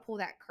don't want to pull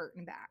that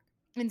curtain back.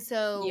 And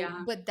so,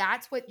 Yeah. but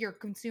that's what your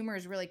consumer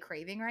is really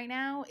craving right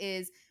now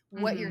is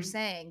what you're Mhm.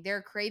 saying.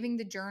 They're craving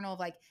the journal of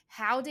like,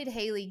 how did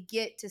Haley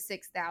get to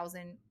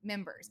 6,000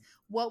 members?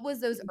 What was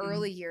those Mhm.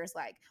 early years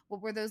like?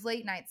 What were those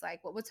late nights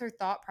like? What was her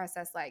thought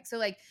process like? So,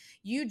 like,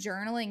 you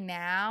journaling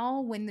now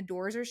when the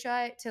doors are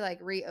shut to like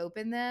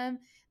reopen them,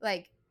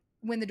 like,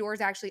 when the doors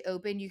actually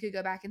open, you could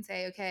go back and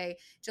say, okay,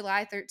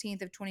 July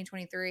 13th of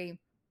 2023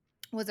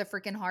 was a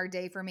freaking hard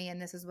day for me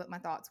and this is what my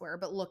thoughts were,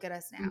 but look at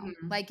us now.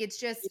 Mhm. Like it's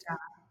just Yeah.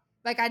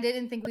 like I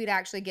didn't think we'd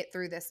actually get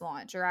through this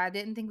launch or I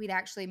didn't think we'd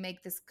actually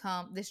make this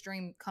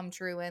dream come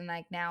true and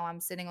like now I'm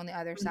sitting on the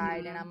other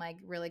side and I'm Mhm. like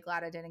really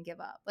glad I didn't give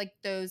up. Like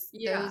those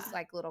Yeah.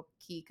 like little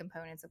key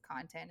components of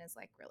content is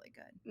like really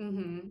good.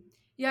 Mhm.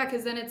 Yeah,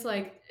 because then it's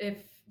like if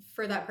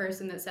for that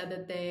person that said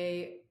that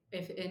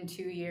if in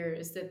 2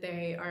 years that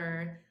they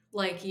are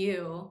like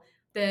you,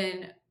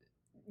 then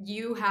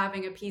you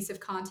having a piece of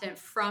content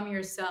from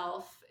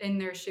yourself in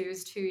their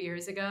shoes 2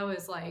 years ago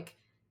is like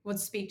would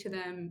speak to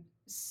them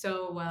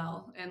so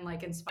well and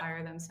like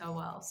inspire them so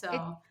well. It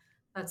So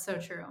that's so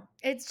true.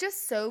 it's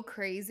just so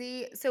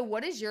crazy. So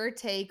what is your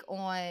take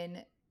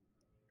on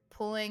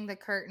pulling the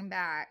curtain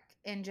back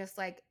and just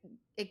like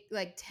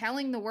like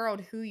telling the world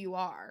who you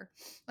are.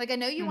 Like I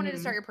know you wanted to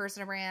start Mhm. your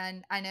personal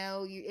brand. I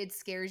know it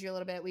scares you a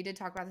little bit. We did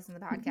talk about this in the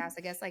podcast.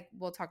 I guess like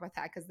we'll talk about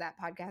that cuz that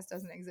podcast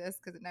doesn't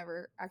exist cuz it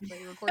never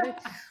actually recorded.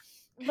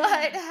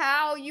 But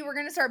how you were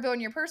going to start building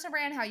your personal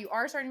brand, how you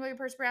are starting to build your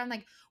personal brand,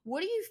 like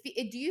what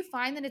do you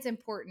find that it's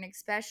important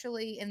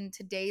especially in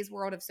today's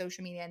world of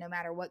social media no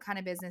matter what kind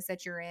of business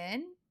that you're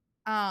in?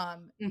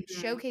 Mhm.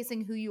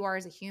 Showcasing who you are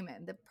as a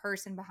human, the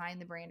person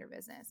behind the brand or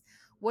business.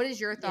 What is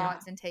your Yeah.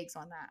 thoughts and takes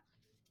on that?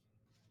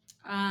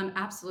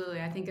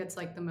 Absolutely. I think it's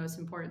like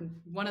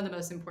one of the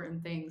most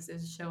important things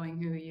is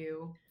showing who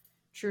you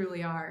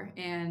truly are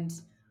and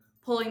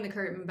pulling the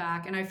curtain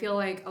back. And I feel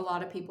like a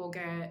lot of people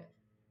get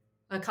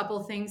a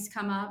couple things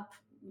come up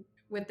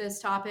with this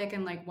topic.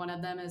 And like one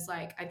of them is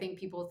like, I think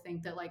people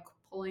think that like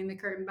pulling the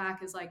curtain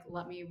back is like,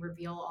 let me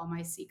reveal all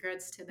my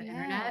secrets to the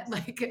internet. Yes.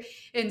 Like,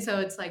 and so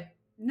it's like,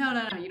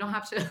 no, you don't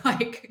have to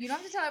like, You don't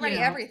have to tell you everybody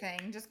know,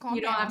 everything. Just calm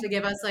you don't have to down.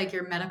 give us like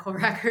your medical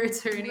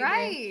records or anything.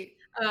 Right.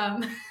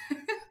 Um,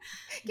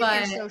 Give me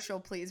your but social,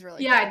 please,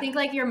 really yeah, I quick. think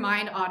like your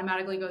mind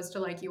automatically goes to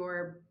like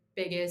your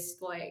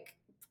biggest like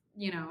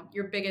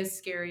your biggest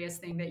scariest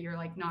thing that you're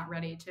like not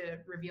ready to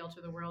reveal to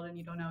the world and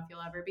you don't know if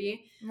you'll ever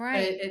be. But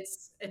Right.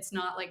 it's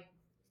not like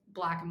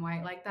black and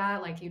white like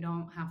that. Like you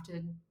don't have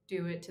to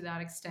do it to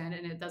that extent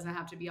and it doesn't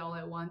have to be all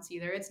at once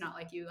either. It's not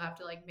like you have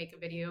to like make a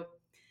video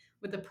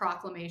with a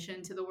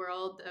proclamation to the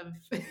world of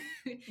this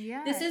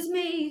Yes. is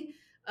me.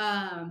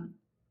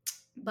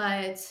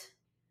 But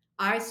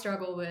I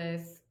struggle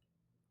with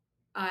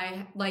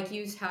I like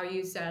you how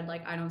you said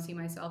like I don't see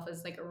myself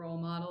as like a role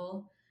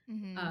model.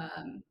 Mhm.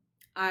 Um,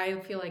 I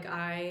feel like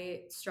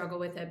I struggle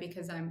with it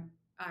because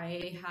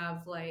I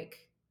have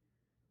like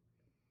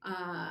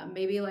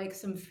maybe like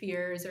some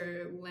fears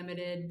or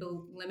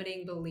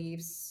limiting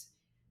beliefs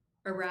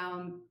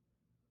around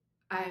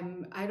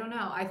I don't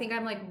know. I think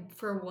I'm like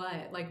for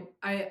what? Like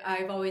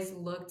I've always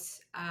looked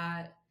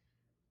at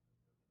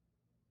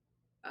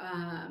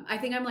I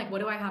think I'm like,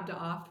 what do I have to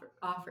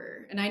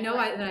offer? And I know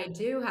Right. that I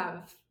do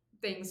have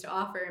things to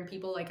offer, and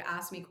people like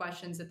ask me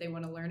questions that they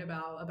want to learn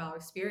about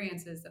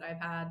experiences that I've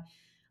had.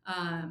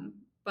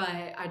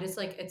 But I just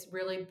like it's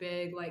really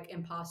big like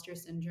imposter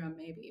syndrome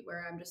maybe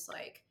where I'm just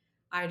like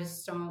I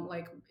just don't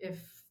like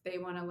if they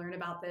want to learn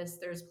about this,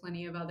 there's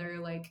plenty of other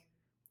like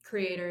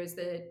creators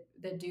that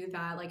do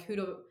that. Like who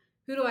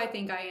do I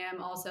think I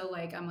am? Also,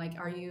 like I'm like,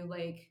 are you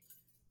like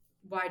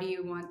why do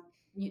you want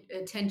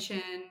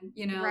attention,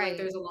 like Right.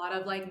 there's a lot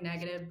of like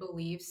negative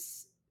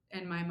beliefs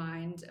in my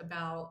mind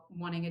about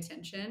wanting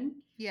attention,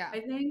 Yeah.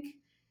 I think.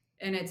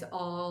 And it's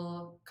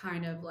all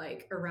kind of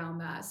like around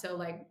that. So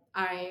like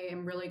I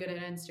am really good at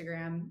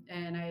Instagram,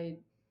 and I,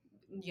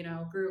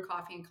 grew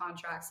coffee and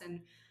contracts.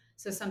 And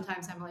so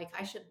sometimes I'm like,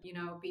 I should,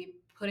 be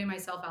putting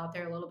myself out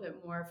there a little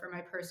bit more for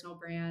my personal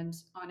brand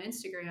on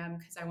Instagram,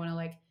 because I want to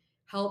like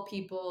help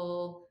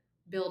people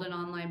build an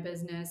online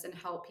business and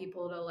help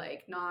people to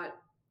like not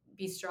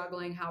be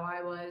struggling how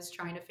I was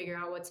trying to figure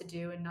out what to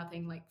do and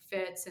nothing like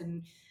fits,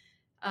 and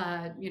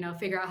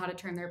figure out how to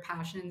turn their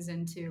passions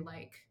into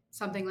like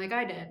something like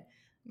I did.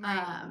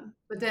 Right.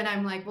 But then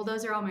I'm like, well,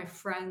 those are all my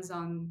friends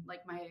on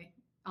like my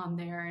on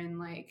there, and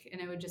like, and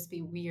it would just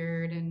be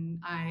weird. And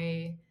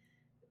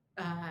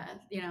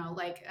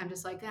like I'm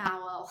just like,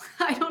 well,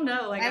 I don't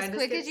know. Like As I just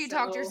quick get as you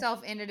talked so,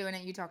 yourself into doing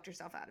it, you talked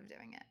yourself out of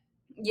doing it.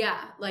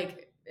 yeah,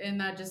 like, and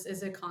that just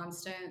is a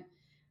constant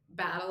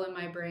battle in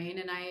my brain.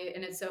 And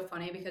it's so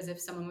funny because if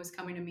someone was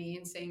coming to me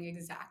and saying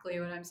exactly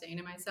what I'm saying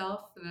to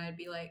myself, then I'd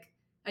be like,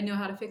 I know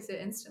how to fix it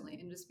instantly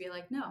and just be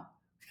like, no,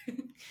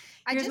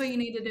 I here's just what you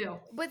need to do.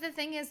 But the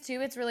thing is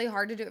too, it's really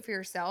hard to do it for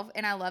yourself.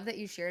 And I love that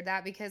you shared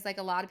that, because like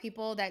a lot of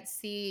people that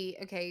see,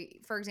 okay,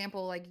 for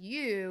example, like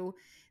you,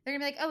 they're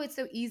gonna be like, oh, it's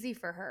so easy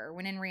for her.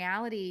 When in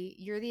reality,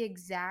 you're the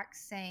exact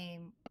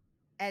same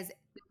as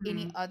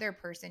any Mhm. other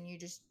person. You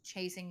just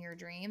chasing your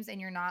dreams and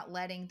you're not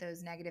letting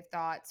those negative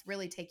thoughts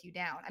really take you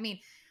down. I mean,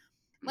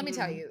 let me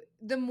tell Mhm. you,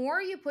 the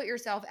more you put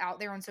yourself out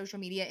there on social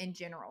media in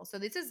general, so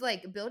this is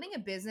like building a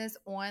business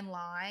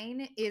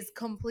online is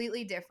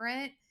completely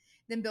different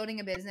than building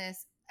a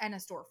business and a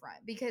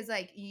storefront, because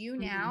like you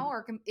now Mhm.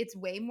 are it's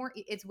way more,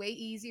 it's way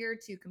easier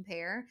to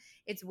compare,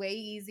 it's way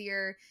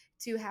easier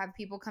to have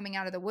people coming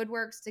out of the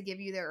woodworks to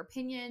give you their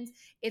opinions,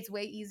 it's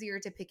way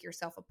easier to pick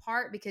yourself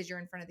apart because you're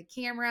in front of the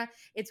camera,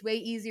 it's way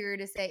easier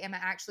to say, am I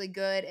actually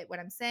good at what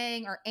I'm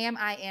saying, or am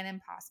I an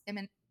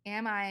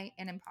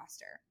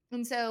imposter?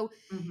 And so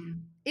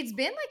Mhm. it's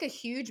been like a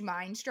huge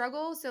mind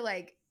struggle. So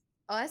like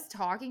us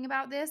talking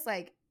about this,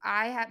 like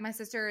I had, my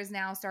sister is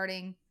now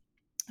starting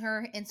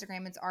her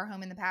Instagram. It's Our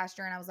Home in the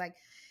Pasture. And I was like,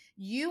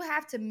 you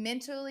have to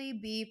mentally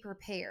be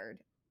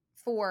prepared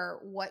for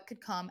what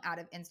could come out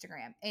of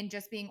Instagram and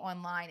just being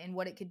online and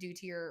what it could do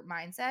to your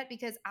mindset,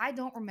 because I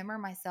don't remember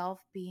myself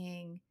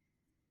being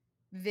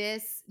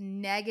this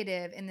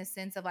negative in the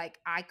sense of like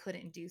I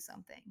couldn't do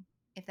something,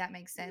 if that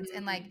makes sense.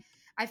 And like Mhm.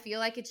 I feel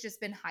like it's just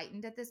been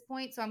heightened at this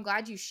point. So I'm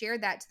glad you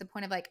shared that, to the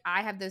point of like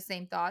I have those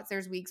same thoughts.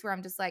 There's weeks where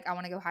I'm just like, I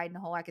want to go hide in a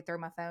hole. I could throw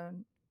my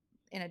phone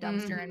in a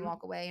dumpster and Mhm.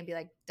 walk away and be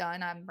like,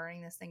 done, I'm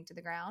burning this thing to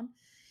the ground.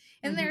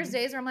 And there's Mhm.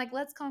 days where I'm like,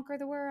 let's conquer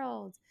the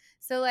world.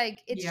 So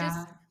like it's Yeah.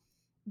 just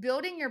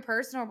building your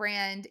personal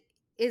brand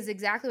is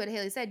exactly what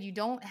Haley said. You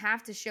don't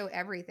have to show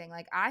everything.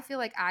 Like I feel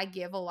like I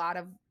give a lot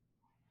of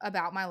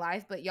about my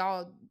life, but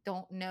y'all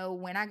don't know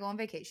when I go on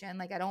vacation.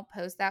 Like I don't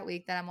post that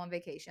week that I'm on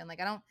vacation.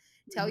 Like I don't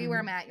tell you where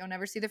I'm Mhm. at. You'll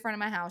never see the front of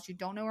my house. You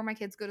don't know where my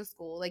kids go to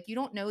school. Like you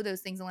don't know those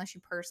things unless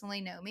you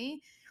personally know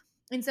me.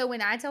 And so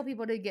when I tell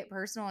people to get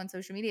personal on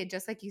social media,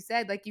 just like you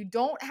said, like you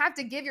don't have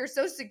to give your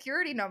social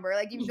security number.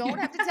 Like you don't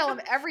have to tell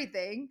them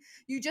everything.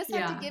 You just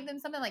have to Yeah. give them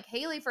something. Like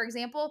Haley, for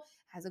example,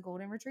 has a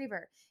golden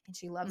retriever and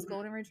she loves Mhm.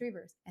 golden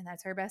retrievers and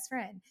that's her best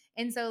friend.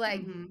 And so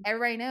like Mhm.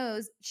 everybody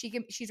knows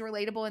she's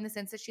relatable in the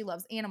sense that she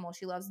loves animals,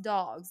 she loves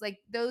dogs.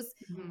 Like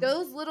Mhm.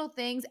 those little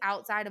things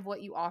outside of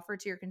what you offer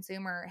to your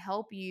consumer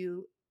help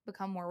you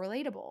become more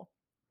relatable.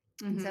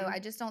 And so I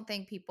Mhm. just don't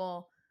think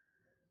people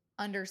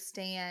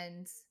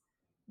understand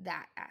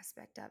that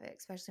aspect of it,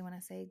 especially when I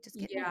say just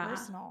get more Yeah.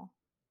 personal.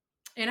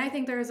 And I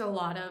think there's a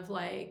lot of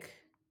like,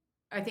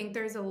 I think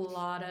there's a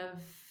lot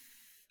of,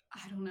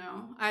 I don't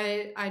know.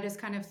 I just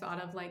kind of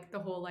thought of like the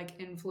whole like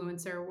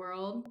influencer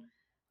world.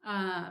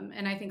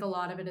 And I think a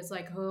lot of it is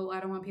like, oh, I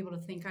don't want people to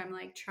think I'm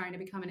like trying to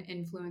become an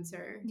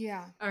influencer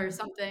Yeah. or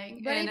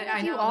something. But And even if I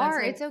you know that's are,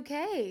 like, it's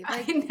okay. I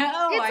Like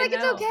know, I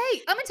it's know.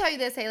 okay. I'm gonna tell you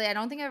this, Haley. I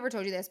don't think I've ever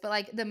told you this, but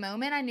like the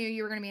moment I knew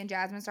you were gonna be in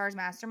Jasmine Star's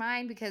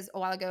mastermind, because a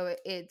while ago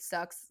it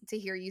sucks to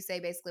hear you say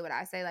basically what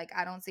I say. Like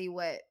I don't see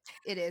what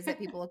it is that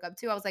people look up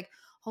to. I was like,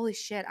 holy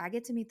shit, I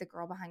get to meet the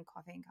girl behind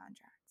Coffee and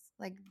Contracts.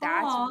 Like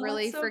that's Oh, that's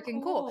really so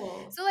freaking cool.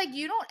 cool. So like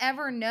you don't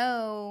ever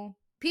know.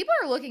 People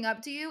are looking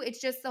up to you. It's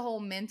just the whole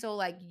mental,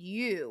 like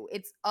you.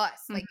 It's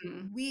us. Like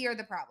Mhm. we are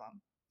the problem.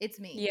 It's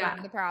me. Yeah.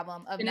 I'm the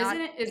problem of And not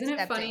isn't it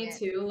accepting funny it.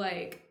 too?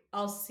 Like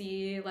I'll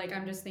see, like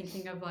I'm just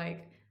thinking of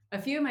like a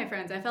few of my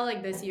friends. I felt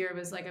like this year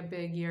was like a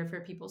big year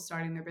for people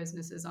starting their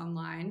businesses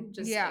online,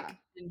 just Yeah. like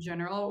in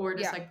general, or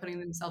just Yeah. like putting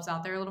themselves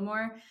out there a little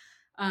more.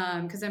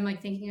 Because I'm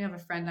like thinking of a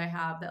friend I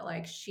have that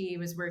like she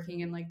was working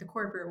in like the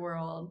corporate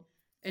world,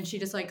 and she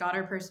just like got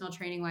her personal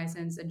training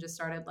license and just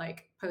started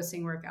like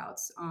posting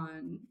workouts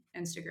on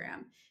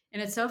Instagram.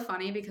 And it's so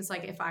funny because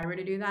like if I were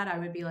to do that, I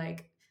would be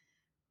like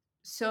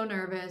so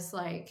nervous,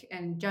 like,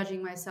 and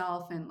judging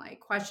myself and like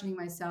questioning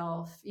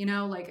myself,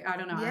 like, I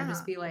don't know, I would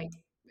just Yeah. be like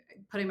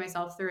putting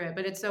myself through it.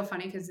 But it's so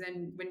funny because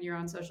then when you're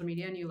on social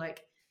media and you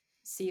like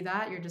see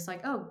that, you're just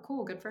like, "Oh,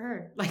 cool, good for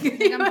her." Like,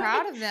 I'm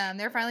proud of them.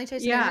 They're finally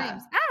chasing their Yeah.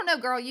 dreams. I don't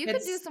know, girl. You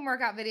could do It's some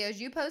workout videos.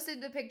 You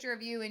posted the picture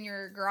of you in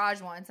your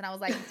garage once, and I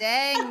was like,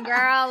 dang,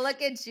 girl,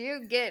 look at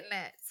you getting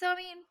it. So, I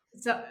mean,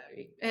 so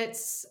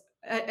it's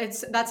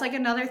that's like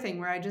another thing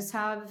where I just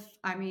have,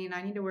 I mean,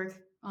 I need to work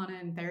on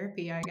it in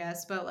therapy, I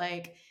guess, but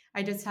like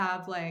I just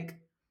have like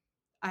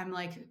I'm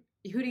like,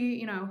 who do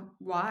you,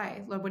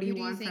 why? Like, what do who you do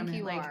you want from think it?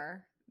 you Like,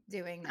 are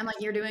doing I'm this?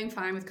 like, you're doing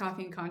fine with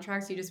coffee and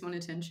contracts. You just want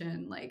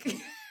attention. Like,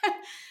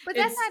 But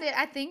that's it's, not it.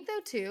 I think though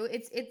too,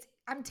 it's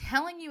I'm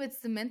telling you it's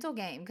the mental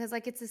game because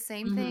like it's the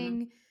same mhm,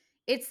 thing.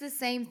 It's the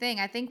same thing.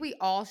 I think we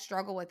all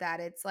struggle with that.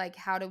 It's like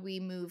how do we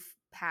move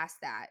past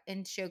that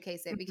and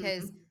showcase it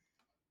because mhm.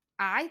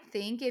 I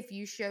think if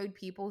you showed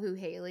people who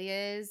Haley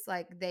is,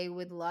 like they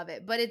would love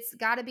it. But it's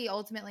got to be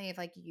ultimately if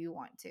like you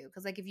want to.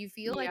 Cuz like if you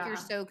feel like you're Yeah.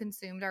 so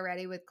consumed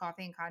already with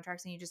coffee and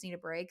contracts and you just need a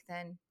break,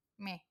 then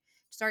meh.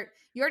 Start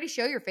you already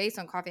show your face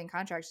on coffee and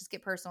contracts, just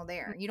get personal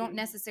there. You don't Mhm.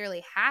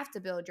 necessarily have to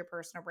build your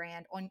personal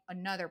brand on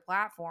another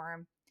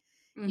platform.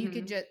 You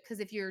could Mhm. just cuz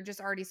if you're just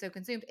already so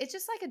consumed, it's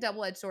just like a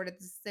double-edged sword in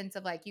the sense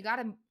of like you got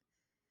to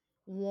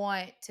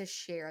want to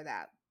share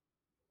that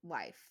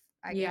life,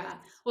 I guess. Yeah.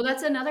 Well,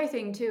 that's another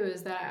thing too,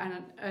 is that I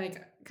don't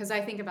like, because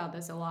I think about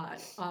this a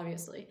lot,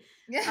 obviously.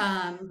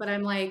 Yeah. But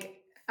I'm like,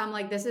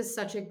 this is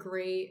such a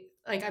great,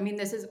 like, I mean,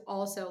 this is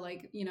also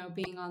like,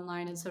 being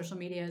online and social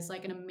media is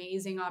like an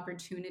amazing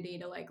opportunity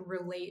to like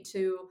relate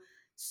to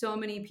so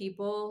many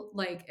people,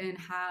 like, and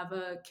have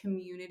a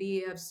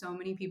community of so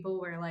many people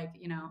where like,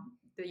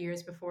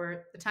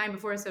 the time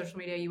before social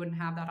media, you wouldn't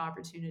have that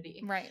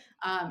opportunity. Right.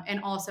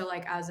 And also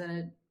like as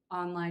an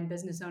online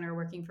business owner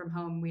working from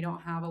home, we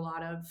don't have a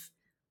lot of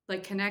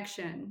like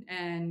connection,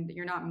 and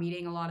you're not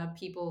meeting a lot of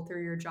people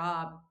through your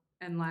job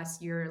unless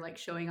you're like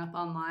showing up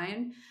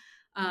online.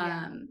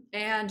 Yeah.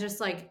 And just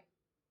like,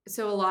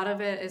 so a lot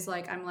of it is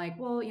like, I'm like,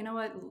 well, you know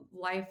what?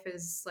 Life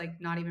is like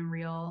not even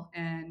real.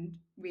 And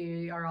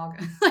we are all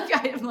gonna,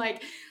 like, I'm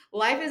like,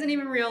 life isn't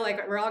even real.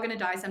 Like, we're all going to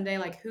die someday.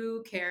 Like,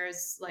 who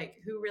cares?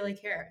 Like, who really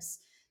cares?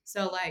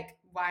 So, like,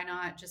 why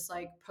not just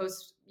like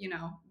post,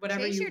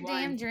 whatever Chase you your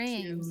damn want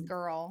dreams, to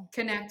girl.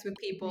 connect with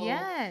people. But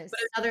Yes.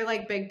 another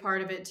like big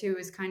part of it too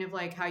is kind of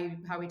like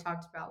how we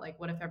talked about, like,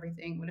 what if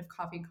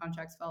coffee and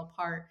contracts fell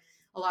apart?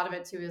 A lot of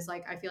it too is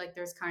like, I feel like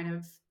there's kind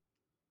of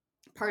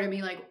part of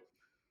me like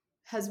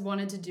has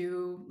wanted to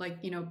do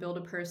like, build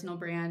a personal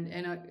brand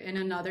in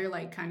another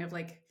like kind of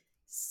like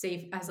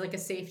safe, as like a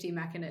safety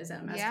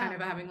mechanism, as kind Yeah.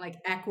 of having like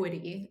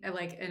equity,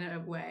 like in a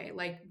way,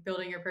 like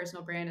building your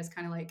personal brand is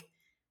kind of like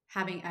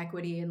having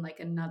equity in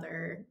like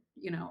another,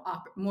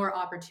 more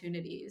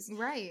opportunities.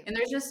 Right. And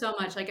there's just so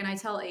much like, and I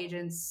tell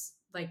agents,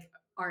 like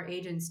our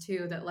agents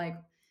too, that like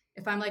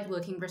if I'm like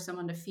looking for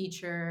someone to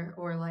feature,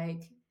 or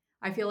like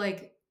I feel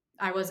like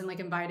I wasn't like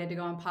invited to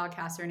go on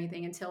podcasts or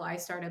anything until I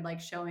started like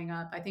showing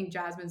up. I think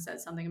Jasmine said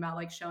something about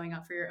like showing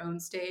up for your own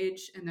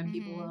stage, and then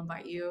people will Mhm.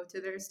 invite you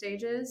to their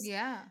stages.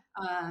 Yeah.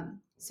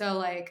 So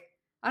like,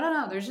 I don't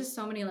know, there's just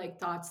so many like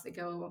thoughts that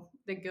go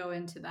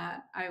into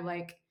that.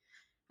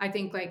 I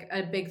think like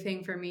a big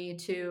thing for me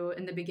too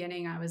in the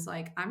beginning, I was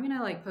like, I'm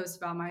gonna like post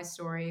about my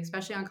story,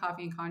 especially on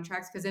coffee and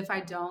contracts, because if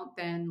I don't,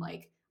 then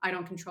like I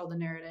don't control the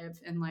narrative,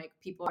 and like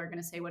people are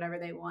gonna say whatever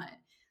they want.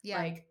 Yeah.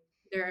 Like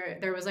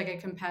there was like a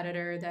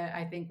competitor that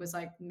I think was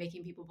like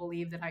making people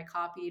believe that I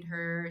copied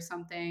her or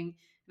something.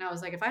 And I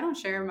was like, if I don't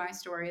share my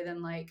story,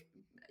 then like,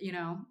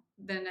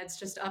 then it's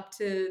just up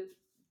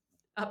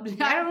I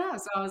Yeah. don't know.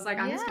 So I was like,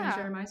 I'm just gonna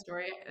share Yeah. my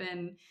story.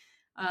 And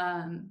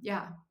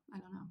yeah, I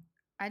don't know.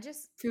 I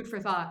just Food for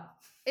thought.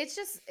 it's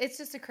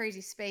just a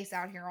crazy space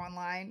out here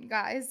online,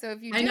 guys. So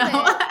if you I do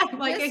know. it,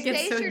 Like, it just gets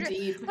state so your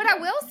deep. but I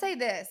will say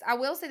this. I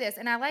will say this,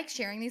 and I like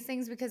sharing these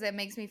things because it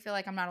makes me feel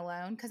like I'm not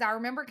alone. Because I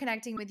remember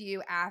connecting with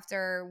you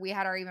after we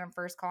had our even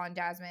first call on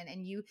Jasmine,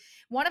 and you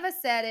one of us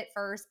said at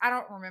first, I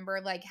don't remember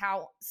like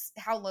how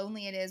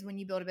lonely it is when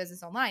you build a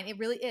business online. It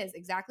really is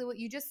exactly what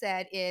you just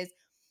said is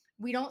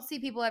we don't see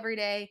people every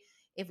day.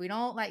 If we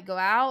don't like go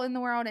out in the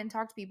world and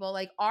talk to people,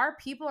 like our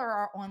people are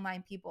our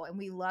online people, and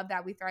we love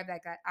that. We thrive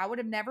like that. I would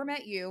have never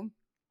met you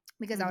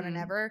because I would have Mhm.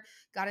 never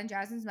got in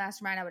Jasmine's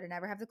mastermind. I would have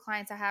never have the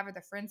clients I have or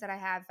the friends that I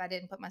have if I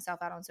didn't put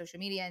myself out on social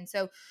media. And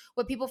so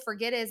what people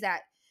forget is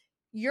that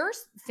your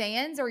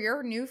fans or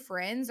your new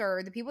friends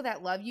or the people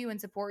that love you and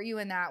support you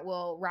and that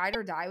will ride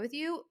or die with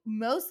you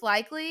most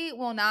likely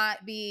will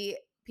not be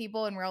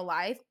people in real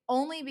life,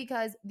 only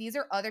because these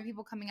are other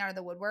people coming out of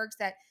the woodworks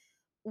that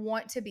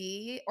want to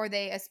be or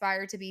they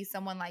aspire to be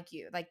someone like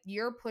you. Like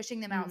you're pushing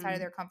them outside of Mhm.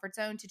 their comfort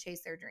zone to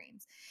chase their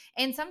dreams.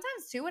 And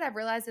sometimes too, what I've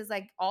realized is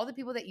like all the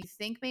people that you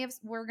think may have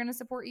were going to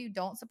support you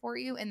don't support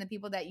you, and the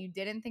people that you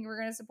didn't think were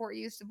going to support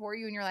you,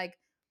 and you're like,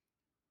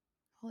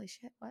 holy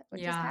shit, what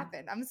just Yeah.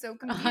 happened? I'm so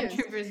confused.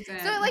 So 100%.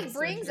 it like That's so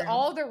brings true.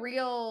 all the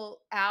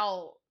real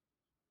out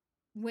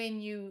when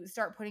you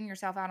start putting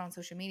yourself out on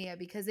social media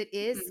because it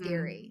is Mhm.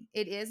 scary.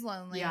 It is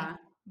lonely, Yeah.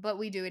 but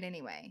we do it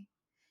anyway.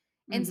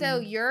 And so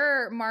Mhm.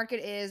 your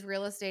market is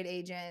real estate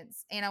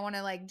agents. And I want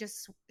to like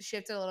just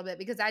shift it a little bit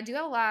because I do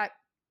have a lot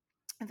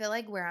I feel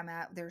like where I'm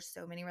at, there's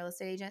so many real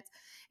estate agents.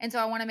 And so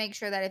I want to make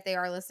sure that if they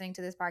are listening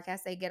to this podcast,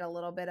 they get a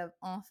little bit of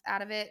oomph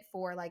out of it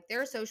for like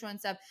their social and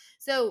stuff.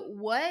 So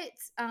what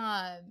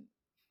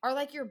are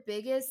like your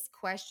biggest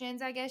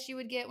questions, I guess you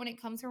would get when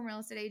it comes from a real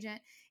estate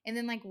agent? And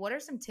then like what are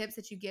some tips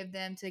that you give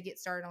them to get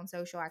started on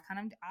social?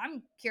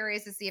 I'm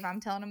curious to see if I'm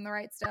telling them the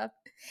right stuff.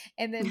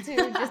 And then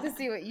too, just to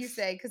see what you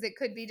say, because it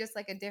could be just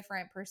like a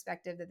different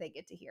perspective that they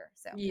get to hear.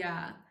 So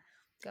Yeah.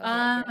 go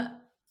ahead, girl. Um,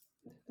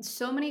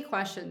 so many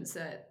questions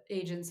that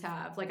agents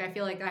have. Like, I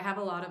feel like I have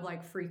a lot of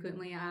like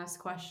frequently asked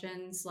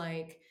questions.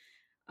 Like,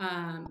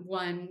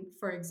 one,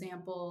 for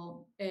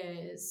example,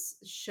 is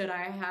should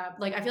I have,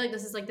 like, I feel like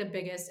this is like the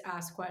biggest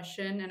asked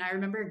question. And I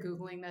remember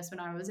Googling this when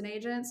I was an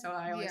agent. So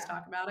I always Yeah.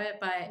 talk about it.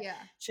 But Yeah.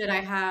 should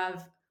I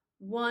have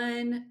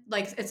one,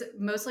 like, it's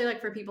mostly like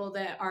for people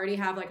that already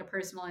have like a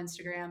personal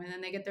Instagram and then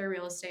they get their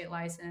real estate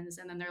license.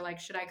 And then they're like,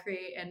 should I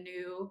create a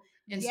new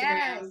Yes.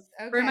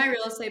 Instagram for my Okay.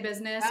 real estate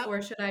business, Yep.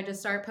 or should I just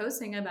start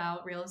posting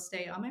about real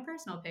estate on my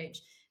personal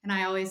page? And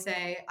I always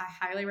say I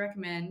highly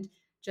recommend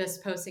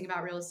just posting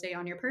about real estate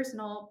on your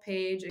personal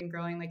page and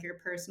growing like your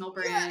personal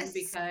brand, Yes.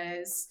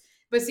 because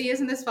but see,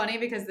 isn't this funny?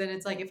 Because then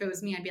it's like if it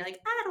was me, I'd be like,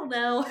 I don't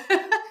know.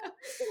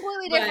 It's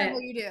completely different but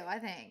what you do, I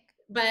think.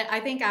 but I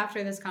think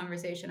after this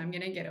conversation, I'm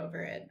gonna get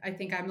over it. I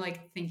think I'm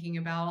like thinking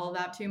about all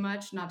that too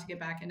much, not to get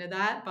back into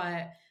that.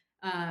 But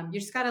you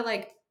just gotta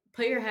like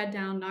put your head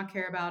down, not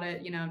care about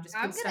it, just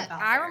put stuff out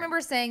I there.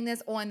 remember saying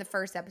this on the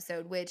first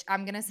episode, which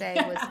I'm gonna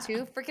say was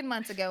 2 freaking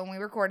months ago when we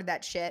recorded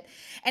that shit.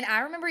 And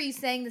I remember you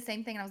saying the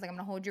same thing, and I was like, I'm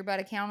gonna hold your butt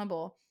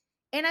accountable.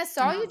 And I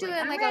saw And I you was do it,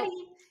 like, and I'm I go, ready.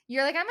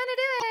 you're like, I'm gonna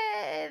do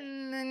it.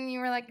 And then you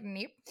were like,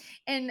 nope.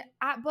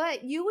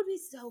 But you would be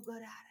so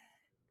good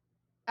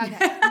at it.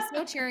 Okay. I'm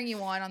still cheering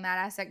you on that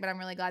aspect, but I'm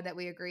really glad that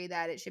we agree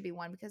that it should be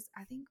one because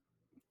I think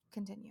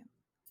continue.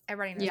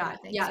 Everybody knows what I Yeah,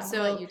 think, yeah. so I'm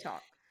gonna let So you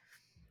talk.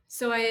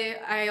 So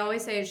I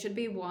always say it should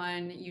be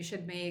one. You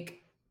should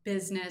make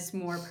business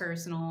more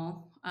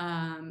personal.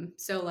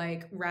 So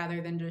like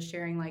rather than just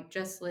sharing like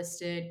just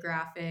listed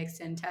graphics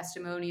and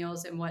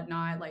testimonials and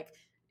whatnot, like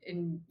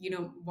and you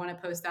don't want to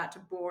post that to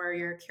bore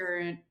your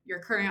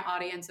current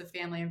audience of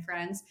family and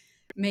friends.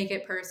 Make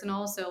it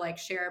personal. So like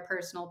share a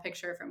personal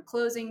picture from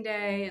closing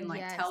day and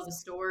like tell Yes. the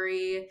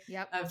story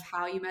Yep. of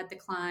how you met the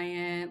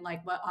client,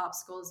 like what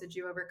obstacles did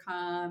you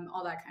overcome,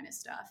 all that kind of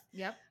stuff.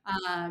 Yep.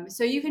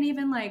 So you can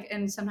even like,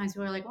 and sometimes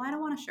people are like, well, I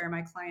don't want to share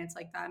my clients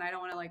like that. And I don't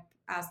want to like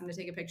ask them to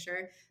take a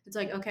picture. It's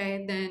like,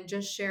 okay, then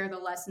just share the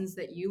lessons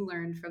that you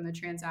learned from the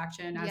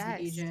transaction as an Yes.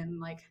 agent, and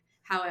like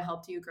how it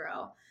helped you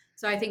grow.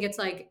 So I think it's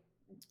like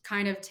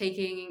kind of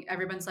taking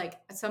everyone's like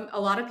a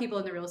lot of people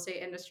in the real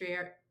estate industry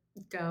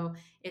go,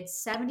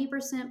 it's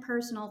 70%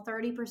 personal,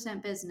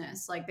 30%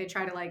 business. Like they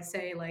try to like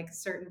say like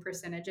certain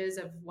percentages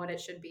of what it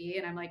should be.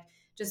 And I'm like,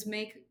 just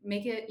make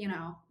it,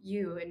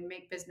 you, and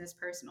make business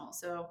personal.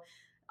 So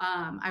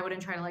I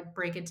wouldn't try to like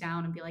break it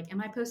down and be like, am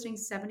I posting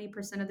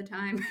 70% of the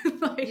time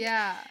like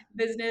Yeah.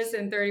 business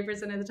and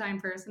 30% of the time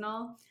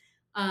personal?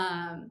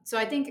 So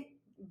I think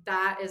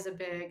that is a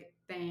big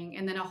thing.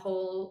 And then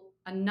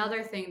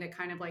another thing that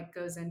kind of like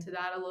goes into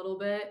that a little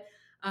bit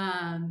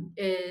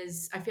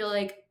is I feel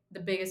like the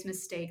biggest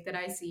mistake that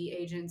I see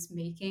agents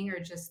making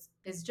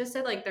is just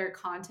that like their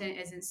content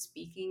isn't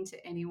speaking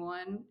to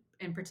anyone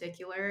in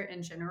particular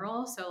in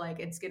general. So like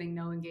it's getting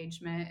no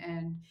engagement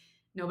and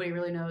nobody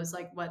really knows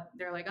like what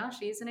they're like, oh,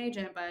 she's an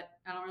agent, but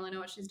I don't really know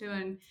what she's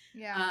doing.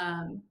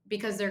 Yeah.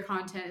 Because their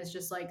content is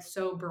just like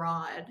so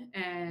broad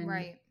and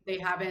Right. they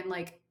haven't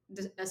like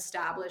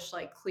established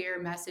like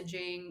clear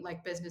messaging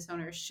like business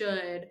owners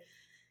should,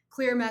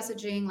 clear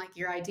messaging, like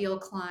your ideal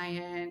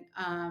client,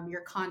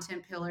 your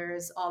content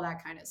pillars, all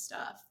that kind of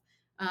stuff.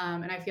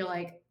 And I feel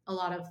like a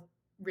lot of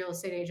real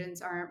estate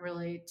agents aren't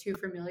really too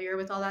familiar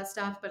with all that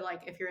stuff. But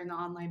like if you're in the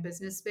online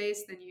business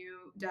space, then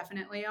you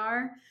definitely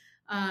are.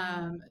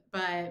 Mhm.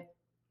 But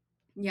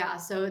yeah,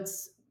 so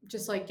it's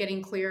just like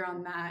getting clear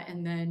on that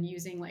and then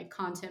using like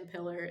content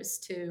pillars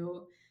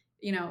to,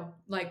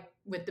 like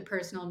with the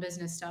personal and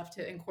business stuff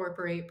to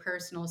incorporate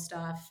personal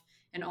stuff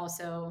and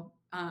also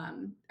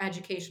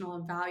educational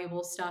and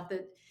valuable stuff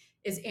that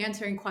is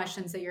answering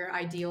questions that your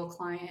ideal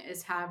client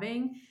is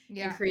having, and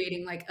Yeah.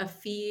 creating like a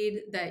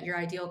feed that your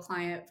ideal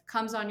client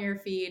comes on your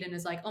feed and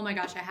is like, oh my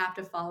gosh, I have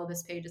to follow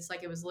this page. It's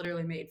like it was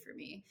literally made for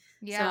me.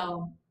 Yeah.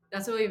 So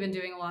that's what we've been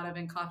doing a lot of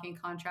in Coffee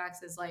and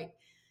Contracts is like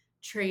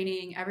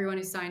training everyone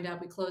who signed up.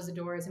 We closed the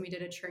doors and we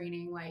did a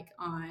training like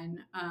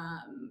on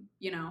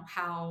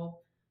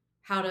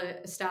how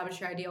to establish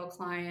your ideal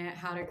client,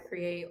 how to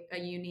create a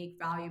unique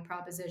value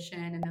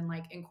proposition, and then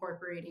like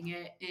incorporating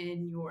it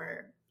in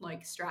your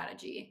like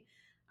strategy.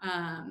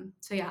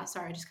 So yeah,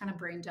 sorry, I just kind of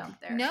brain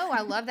dumped there. No,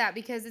 I love that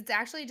because it's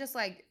actually just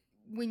like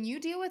when you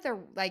deal with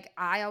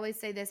I always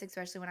say this,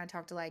 especially when I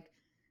talk to like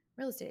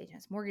real estate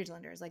agents, mortgage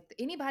lenders, like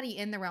anybody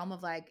in the realm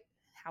of like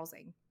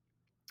housing.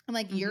 I'm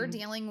like, you're Hmm.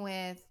 dealing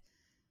with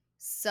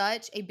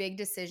such a big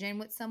decision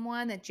with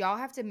someone that y'all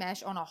have to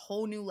mesh on a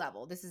whole new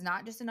level. This is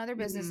not just another Hmm.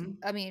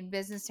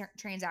 business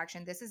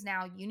transaction. This is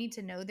now you need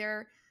to know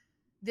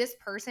this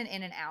person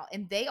in and out.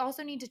 And they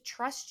also need to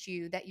trust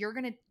you that you're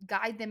going to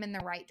guide them in the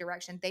right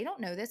direction. They don't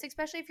know this,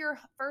 especially if you're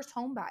a first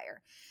home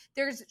buyer.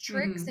 There's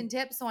tricks and Mhm.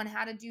 tips on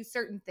how to do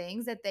certain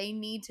things that they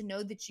need to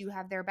know that you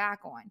have their back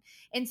on.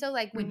 And so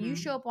like when you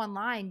show Mhm. up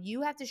online,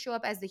 you have to show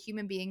up as the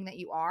human being that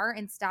you are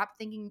and stop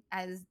thinking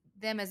as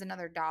them as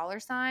another dollar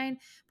sign,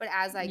 but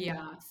as like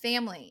Yeah.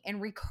 family and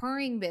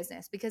recurring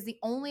business, because the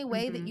only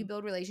way that you Mhm.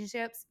 build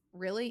relationships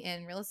really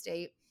in real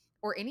estate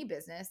or any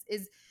business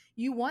is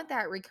you want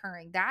that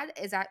recurring.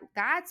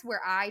 That's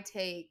where I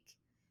take,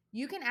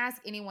 you can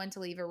ask anyone to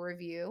leave a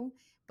review,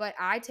 but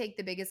I take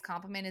the biggest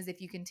compliment is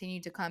if you continue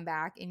to come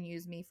back and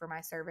use me for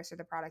my service or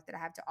the product that I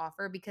have to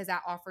offer, because I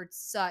offered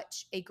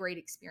such a great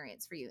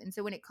experience for you. And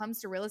so when it comes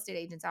to real estate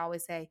agents, I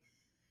always say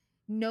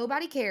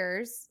nobody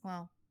cares.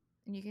 Well,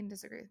 and you can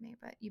disagree with me,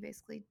 but you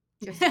basically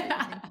just agreed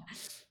with me.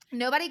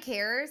 Nobody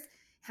cares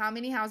how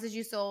many houses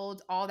you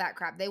sold, all that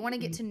crap. They want to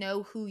get Mhm. to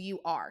know who you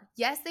are.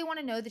 Yes, they want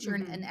to know that you're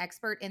an Mhm.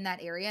 expert in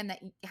that area and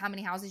that how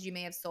many houses you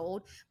may have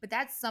sold, but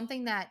that's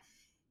something that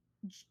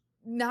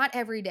not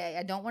every day.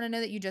 I don't want to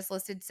know that you just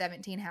listed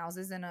 17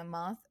 houses in a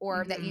month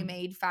or that you Mhm.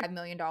 made $5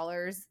 million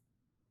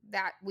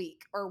that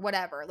week or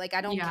whatever. Like,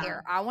 I don't Yeah.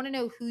 care. I want to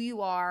know who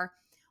you are.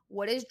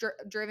 What has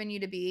driven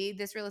you to be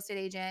this real estate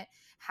agent?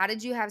 How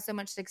did you have so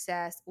much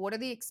success? What are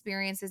the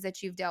experiences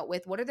that you've dealt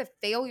with? What are the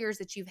failures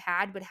that you've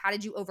had, but how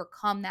did you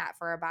overcome that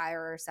for a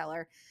buyer or a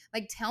seller?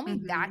 Like, tell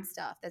me that Mhm.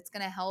 stuff that's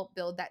going to help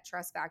build that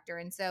trust factor.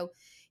 And so,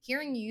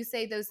 hearing you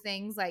say those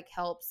things like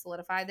helps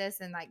solidify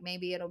this, and like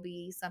maybe it'll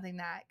be something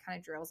that kind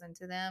of drills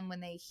into them when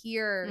they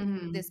hear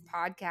this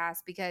Mhm.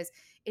 podcast, because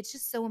it's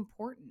just so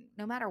important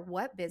no matter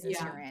what business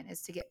Yeah. you're in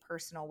is to get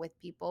personal with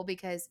people,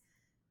 because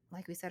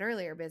like we said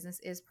earlier,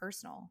 business is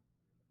personal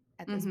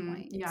at this Mhm.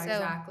 point. Yeah, So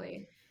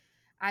exactly.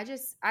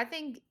 I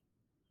think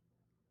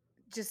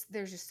just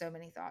there's just so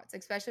many thoughts,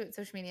 especially with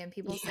social media and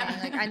people saying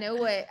like,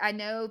 Yeah. I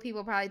know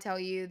people probably tell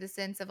you the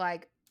sense of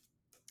like,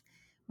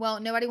 well,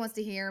 nobody wants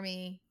to hear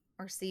me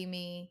or see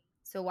me,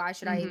 so why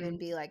should I even Mhm.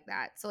 be like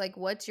that? So like,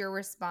 what's your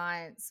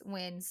response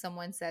when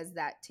someone says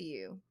that to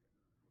you?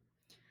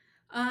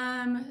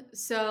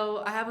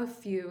 So I have a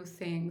few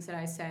things that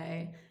I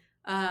say.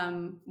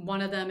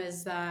 One of them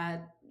is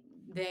that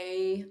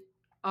they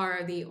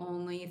are the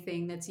only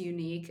thing that's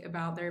unique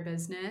about their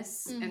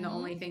business, and the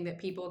only Mm-hmm. thing that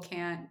people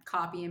can't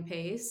copy and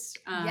paste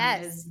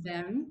Yes. is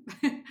them.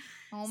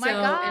 Oh my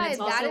So, and it's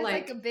God, that also is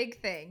like a like,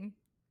 big thing.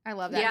 I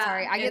love that.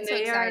 Sorry, yeah, I and get so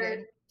they are,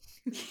 excited.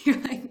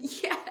 you're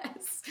like,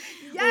 yes,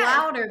 Yes.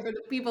 louder for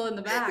the people in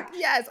the back.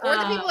 Yes, or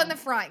the people in the Um,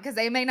 front because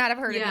they may not have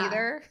heard it yeah,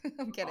 either.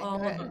 I'm kidding. Go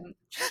all of ahead. them.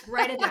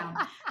 Write it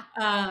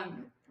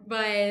down.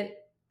 But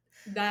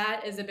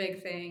that is a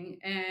big thing.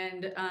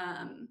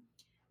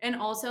 And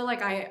also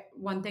like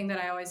one thing that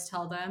I always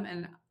tell them,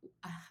 and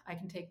I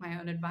can take my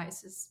own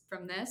advices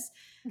from this.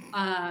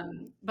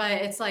 But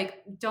it's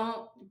like,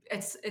 don't,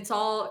 it's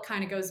all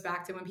kind of goes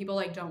back to when people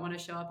like don't want to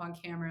show up on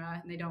camera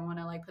and they don't want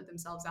to like put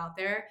themselves out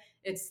there.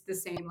 It's the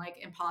same like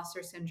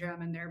imposter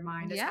syndrome, and their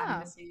mind is having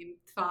the Yeah. same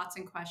thoughts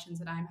and questions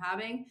that I'm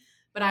having.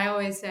 But I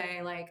always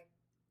say, like,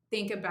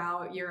 think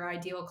about your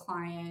ideal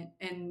client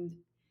and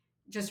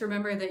just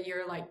remember that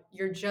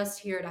you're just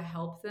here to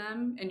help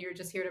them, and you're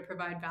just here to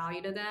provide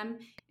value to them,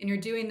 and you're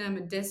doing them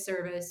a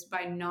disservice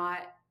by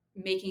not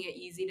making it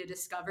easy to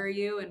discover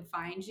you and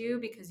find you,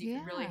 because you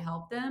could really Yeah.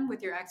 help them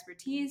with your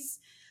expertise.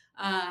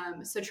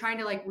 So trying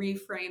to like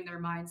reframe their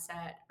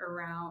mindset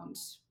around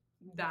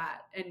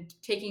that, and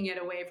taking it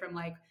away from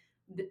like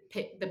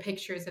the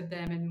pictures of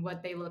them and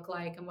what they look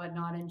like and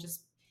whatnot, and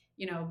just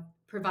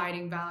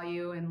providing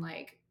value and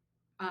like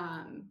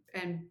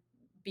and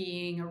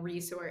being a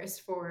resource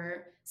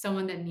for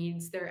someone that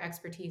needs their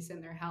expertise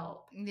and their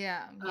help.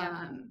 Yeah. Yeah.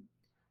 Um,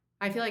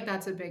 I feel like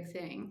that's a big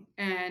thing.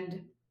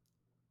 And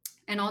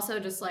also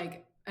just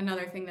like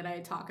another thing that I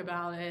talk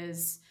about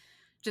is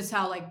just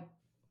how like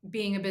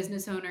being a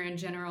business owner in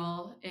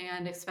general,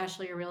 and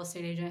especially a real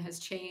estate agent, has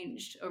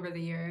changed over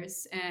the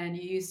years. And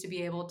you used to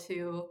be able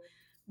to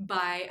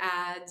buy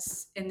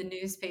ads in the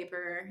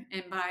newspaper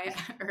and buy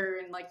or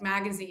in like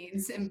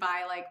magazines and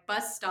buy like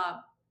bus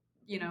stop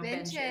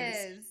benches.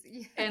 Benches.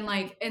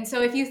 Yeah. And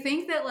so if you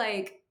think that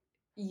like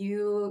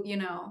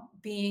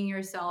being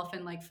yourself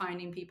and like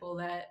finding people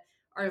that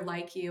are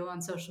like you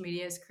on social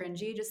media is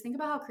cringy, just think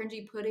about how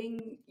cringy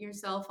putting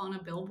yourself on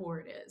a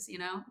billboard is,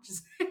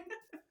 just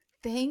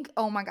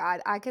Oh my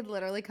God, I could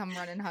literally come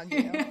run and hug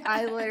you.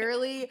 I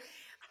literally,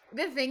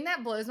 the thing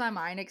that blows my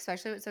mind,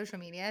 especially with social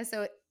media.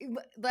 So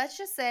let's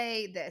just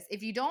say this: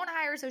 if you don't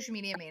hire a social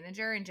media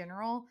manager in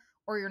general,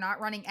 or you're not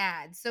running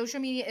ads, social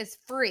media is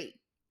free.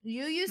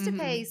 You used to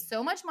pay Mhm.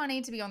 so much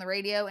money to be on the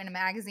radio, in a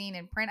magazine,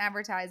 and print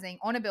advertising,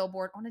 on a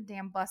billboard, on a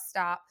damn bus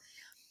stop.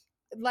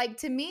 Like,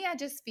 to me, I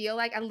just feel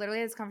like I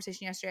literally had this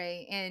conversation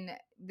yesterday, and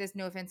this,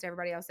 no offense to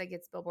everybody else that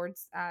gets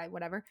billboards,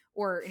 whatever,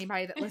 or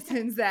anybody that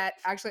listens that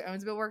actually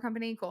owns a billboard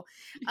company, cool.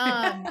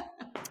 Um,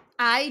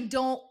 I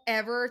don't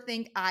ever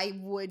think I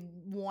would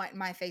want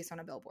my face on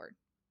a billboard.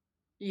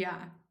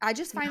 Yeah. I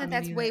just find No, that me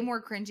that's way neither.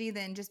 more cringy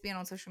than just being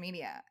on social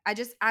media. I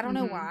don't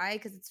know Mhm. why,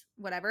 because it's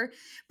whatever.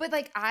 But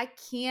like I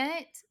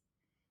can't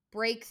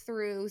break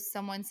through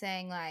someone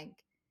saying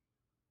like,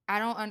 I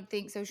don't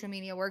think social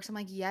media works. I'm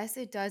like, yes,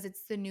 it does.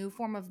 It's the new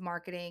form of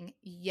marketing.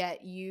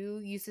 Yet you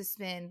used to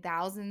spend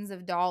thousands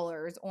of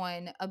dollars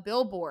on a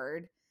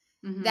billboard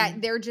that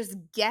Mhm. they're just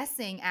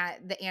guessing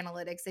at the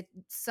analytics if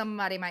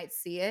somebody might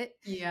see it,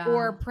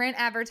 or Yeah. print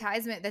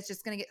advertisement that's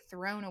just going to get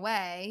thrown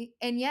away.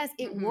 And yes,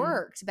 it Mhm.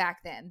 worked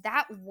back then.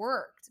 That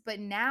worked. But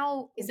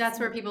now 'Cause it's that's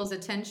where people's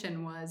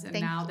attention was, and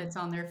thank now you. that's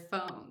on their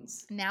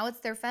phones. Now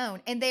it's their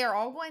phone and they are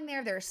all going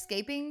there. They're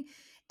escaping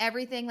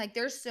everything. Like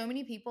there's so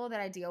many people that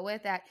I deal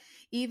with that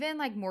even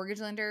like mortgage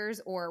lenders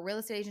or real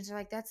estate agents are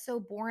like, that's so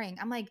boring.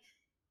 I'm like,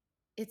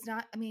 it's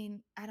not, I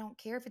mean, I don't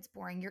care if it's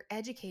boring. You're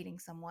educating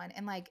someone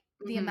and like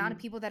the amount of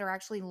Mhm. people that are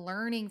actually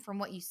learning from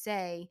what you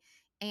say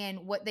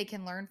and what they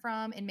can learn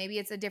from. And maybe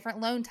it's a different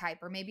loan type,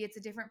 or maybe it's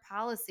a different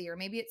policy, or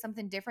maybe it's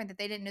something different that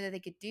they didn't know that they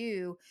could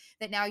do,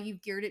 that now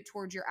you've geared it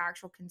towards your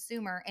actual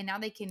consumer. And now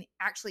they can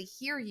actually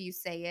hear you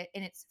say it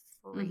and it's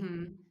free.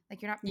 Mhm.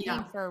 Like you're not paying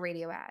Yeah. for a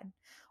radio ad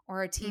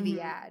or a TV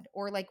Mhm. ad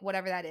or like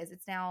whatever that is.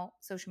 It's now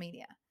social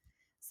media.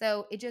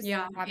 So it just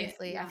Yeah,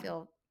 obviously I yeah.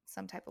 feel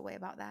some type of way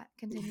about that.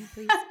 Continue,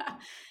 please.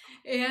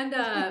 And,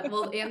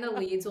 well, and the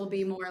leads will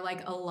be more,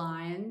 like,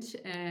 aligned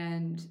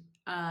and,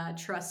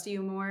 trust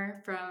you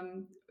more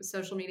from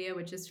social media,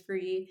 which is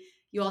free.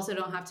 You also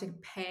don't have to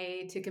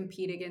pay to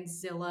compete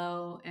against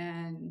Zillow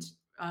and,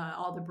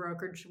 all the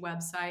brokerage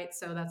websites,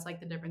 so that's, like,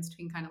 the difference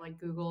between kinda like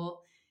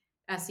Google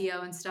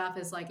SEO and stuff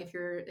is like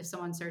if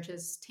someone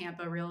searches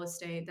Tampa real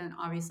estate, then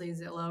obviously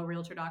Zillow,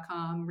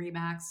 Realtor.com,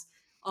 Remax,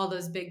 all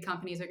those big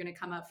companies are going to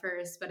come up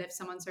first. But if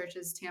someone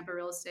searches Tampa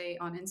real estate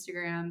on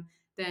Instagram,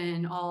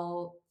 then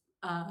all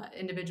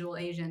individual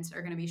agents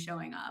are going to be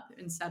showing up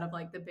instead of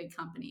like the big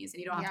companies, and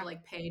you don't have to Yeah.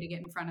 like pay to get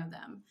in front of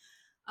them.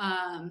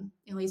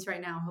 At least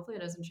right now, hopefully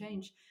it doesn't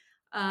change.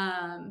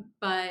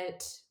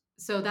 But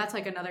so that's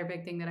like another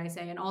big thing that I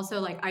say, and also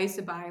like I used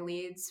to buy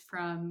leads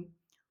from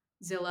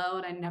Zillow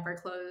and I never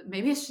close.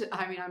 Maybe it's just,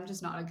 I mean, I'm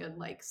just not a good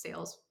like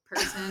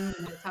salesperson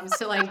when it comes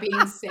to like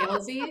being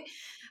salesy.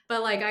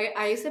 But like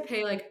I used to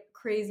pay like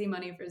crazy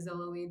money for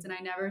Zillow leads and I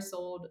never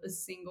sold a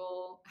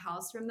single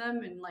house from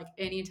them. And like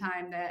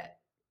anytime that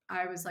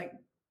I was like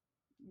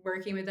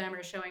working with them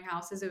or showing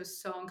houses, it was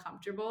so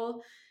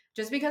uncomfortable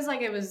just because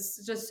like it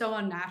was just so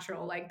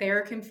unnatural. Like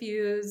they're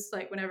confused,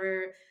 like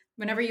whenever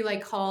you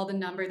like call the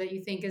number that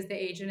you think is the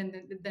agent and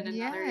then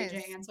another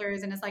agent Yes.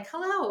 answers and it's like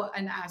hello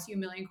and asks you a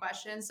million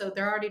questions, so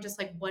they're already just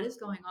like what is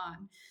going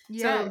on. So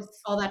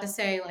Yes. all that to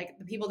say, like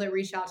the people that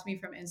reached out to me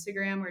from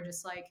Instagram were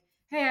just like,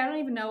 hey, I don't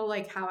even know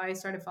like how I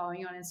started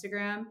following you on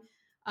Instagram.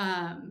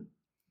 um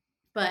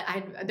but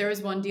I there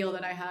was one deal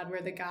that I had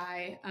where the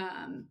guy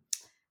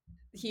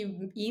he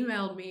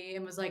emailed me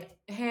and was like,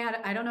 "Hey,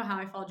 I don't know how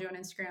I followed you on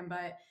Instagram,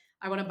 but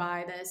I want to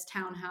buy this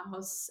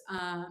townhouse.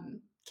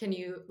 Can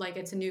you like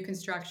it's a new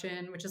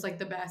construction, which is like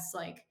the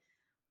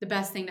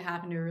best thing to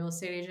happen to a real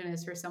estate agent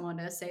is for someone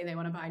to say they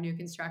want to buy new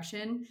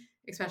construction,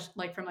 especially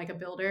like from like a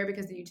builder,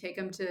 because then you take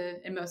them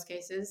to in most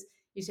cases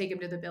you take them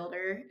to the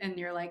builder and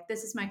you're like,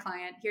 this is my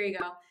client, here you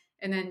go."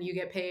 And then you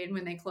get paid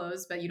when they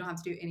close, but you don't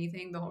have to do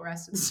anything the whole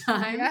rest of the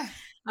time. Yeah.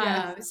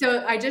 Yes.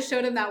 So I just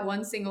showed him that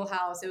one single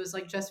house. It was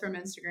like just from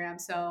Instagram.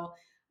 So,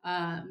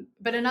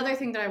 but another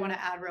thing that I want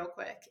to add real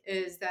quick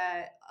is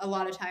that a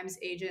lot of times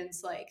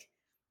agents like,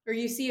 or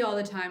you see all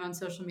the time on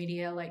social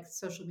media, like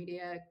social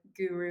media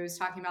gurus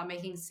talking about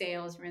making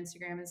sales from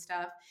Instagram and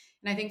stuff.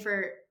 And I think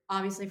for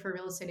obviously for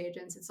real estate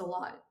agents, it's a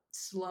lot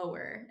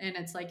slower and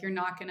it's like you're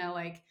not gonna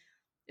like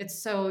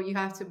it's so you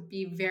have to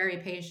be very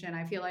patient.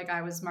 I feel like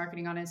I was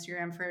marketing on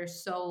Instagram for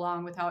so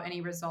long without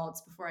any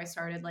results before I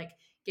started like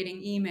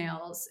getting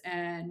emails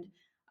and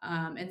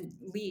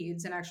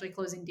leads and actually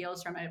closing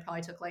deals from it. It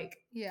probably took like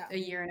Yeah. a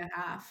year and a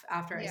half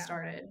after I Yeah.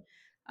 started.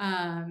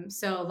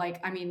 So like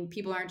I mean,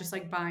 people aren't just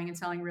like buying and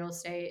selling real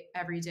estate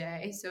every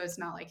day. So it's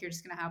not like you're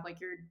just gonna have like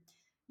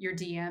your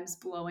DMs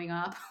blowing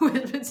up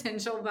with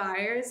potential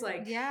buyers.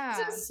 Like it's a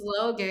Yeah.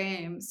 slow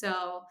game.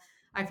 So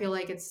I feel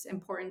like it's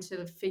important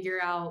to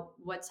figure out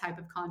what type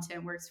of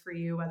content works for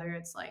you, whether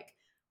it's like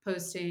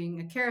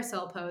posting a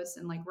carousel post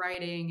and like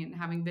writing and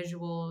having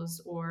visuals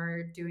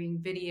or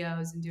doing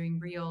videos and doing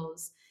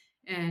reels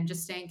and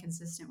just staying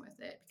consistent with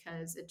it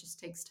because it just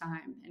takes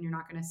time and you're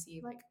not going to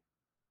see like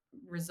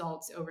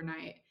results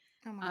overnight.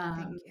 Oh my God.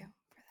 Thank Um, you for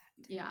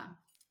that. yeah.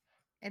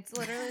 It's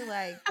literally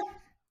like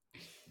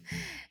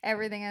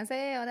everything I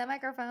say on that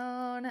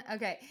microphone.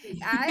 Okay.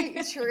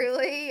 I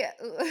truly,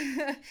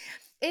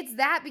 it's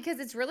that because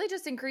it's really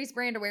just increased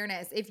brand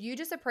awareness. If you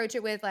just approach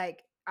it with,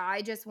 like,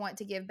 I just want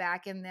to give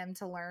back and them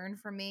to learn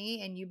from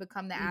me, and you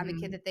become the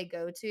advocate Mhm. that they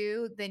go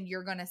to, then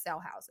you're going to sell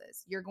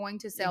houses. You're going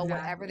to sell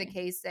whatever the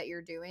Exactly. case that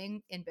you're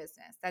doing in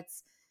business.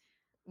 That's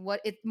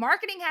what it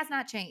marketing has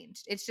not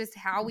changed. It's just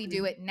how we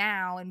do Mhm. it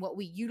now and what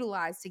we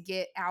utilize to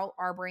get out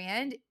our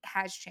brand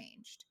has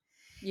changed.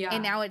 And Yeah.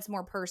 now it's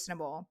more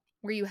personable.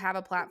 where you have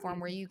a platform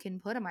where you can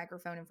put a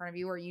microphone in front of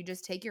you, or you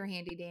just take your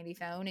handy dandy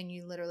phone and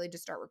you literally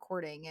just start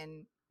recording,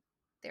 and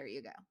there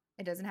you go.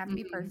 It doesn't have to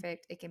be Mhm.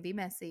 perfect. It can be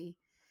messy.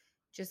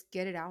 Just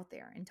get it out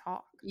there and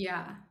talk.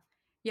 Yeah.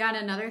 Yeah, and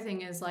another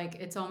thing is, like,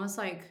 it's almost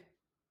like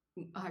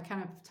I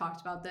kind of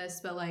talked about this,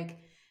 but, like,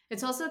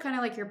 it's also kinda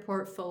like your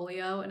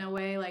portfolio in a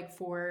way, like,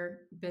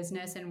 for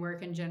business and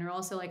work in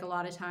general. So, like, a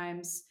lot of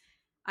times,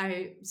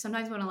 I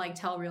sometimes wanna, like,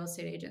 tell real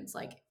estate agents,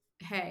 like,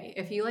 "Hey,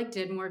 if you, like,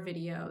 did more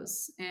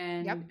videos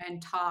Yep. and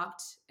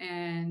talked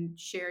and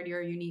shared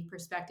your unique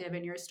perspective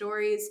and your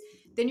stories,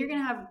 then you're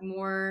going to have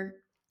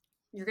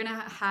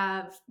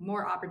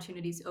more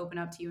opportunities open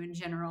up to you in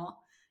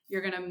general.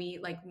 You're going to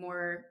meet like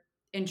more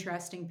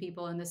interesting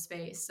people in the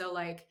space." So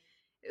like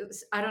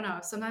I don't know,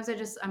 sometimes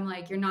I'm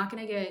like, you're not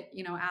going to get,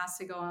 asked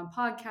to go on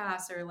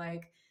podcasts or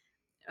like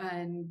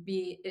and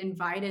be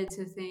invited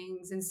to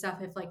things and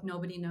stuff if like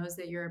nobody knows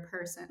that you're a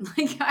person.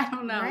 Like I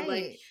don't know, like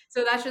Right.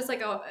 so that's just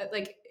like a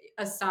like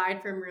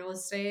aside from real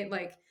estate,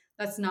 like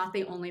that's not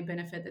the only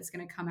benefit that's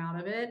going to come out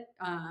of it.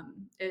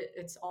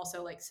 It's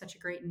also like such a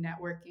great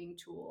networking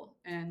tool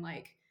and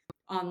like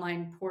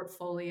online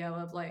portfolio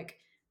of like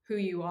who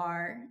you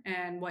are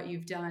and what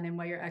you've done and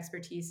what your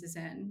expertise is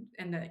in,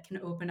 and that can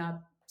open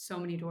up so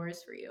many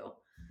doors for you.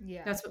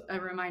 Yeah. That's a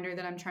reminder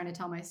that I'm trying to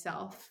tell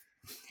myself.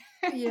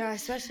 Yeah,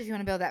 especially if you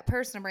want to build that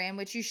personal brand,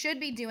 which you should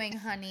be doing,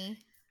 honey.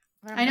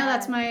 But I'm I know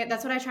glad.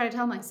 that's what I try to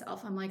tell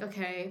myself. I'm like,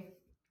 okay,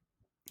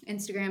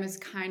 Instagram is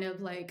kind of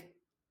like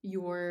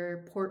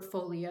your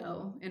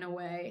portfolio in a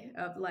way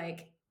of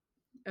like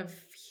of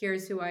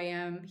here's who I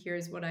am,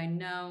 here's what I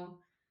know,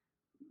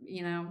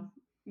 you know,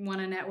 want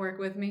to network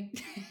with me.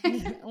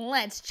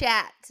 Let's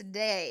chat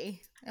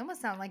today. It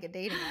almost sounds like a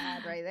dating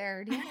ad right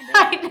there. Do you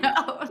want to date?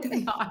 I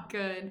know, not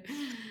good.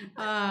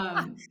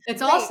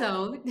 It's Wait,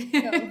 also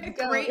go, a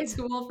go. great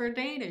tool for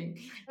dating.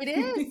 It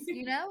is,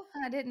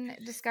 I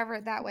didn't discover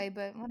it that way,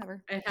 but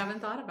whatever. I haven't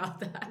thought about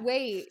that.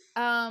 Wait,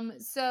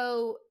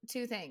 so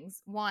two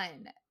things.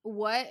 One,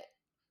 what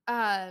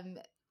um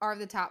are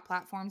the top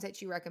platforms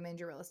that you recommend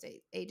your real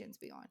estate agents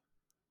be on?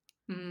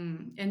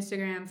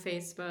 Instagram,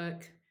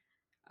 Facebook.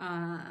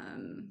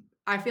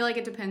 I feel like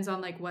it depends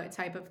on like what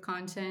type of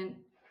content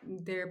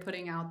they're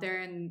putting out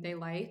there and they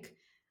like.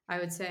 I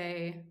would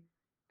say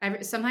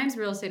sometimes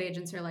real estate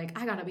agents are like,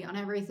 I gotta be on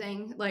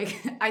everything. Like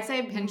I'd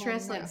say Well,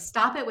 Pinterest, like no.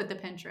 stop it with the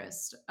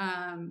Pinterest.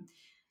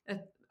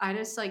 I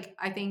just like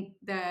I think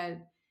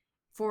that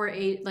for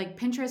a like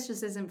Pinterest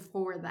just isn't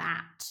for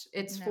that.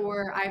 It's No.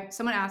 for I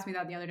someone asked me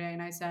that the other day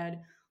and I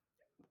said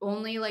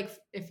only like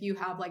if you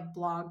have like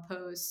blog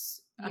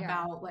posts Yeah.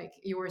 about like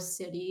your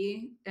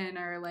city and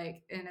are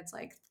like and it's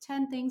like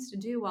 10 things to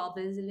do while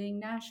visiting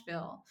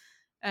Nashville.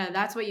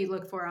 That's what you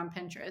look for on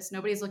Pinterest.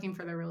 Nobody's looking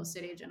for the real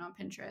estate agent on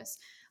Pinterest.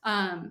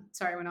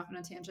 Sorry, I went off on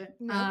a tangent.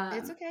 Nope,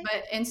 it's okay.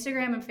 But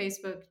Instagram and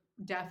Facebook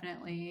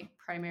definitely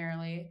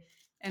primarily,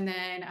 and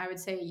then I would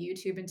say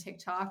YouTube and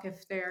TikTok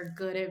if they're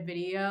good at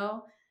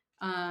video,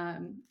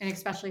 and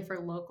especially for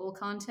local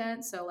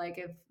content. So like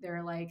if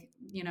they're like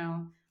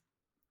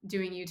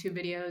doing YouTube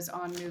videos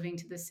on moving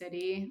to the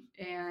city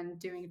and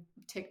doing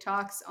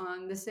TikToks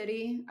on the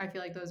city. I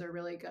feel like those are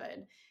really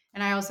good.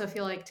 And I also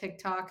feel like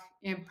TikTok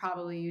and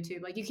probably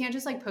YouTube, like you can't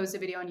just like post a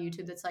video on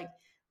YouTube that's like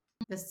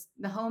the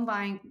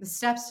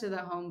steps to the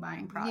home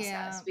buying process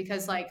Yeah.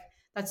 because like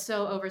that's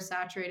so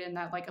oversaturated and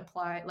that like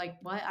apply like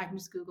what I can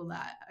just Google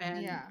that.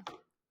 And Yeah.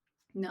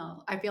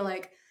 no, I feel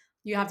like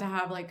you have to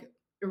have like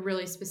a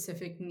really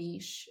specific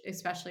niche,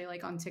 especially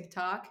like on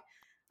TikTok.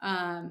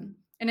 And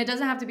it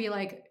doesn't have to be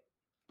like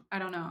I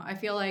don't know. I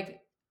feel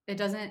like it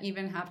doesn't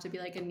even have to be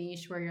like a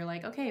niche where you're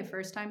like, okay,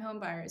 first time home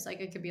buyers.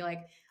 Like it could be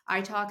like, I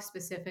talk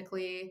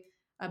specifically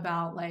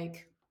about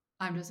like,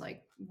 I'm just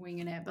like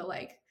winging it, but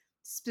like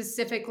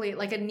specifically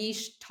like a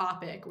niche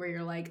topic where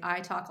you're like, I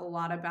talk a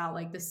lot about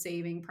like the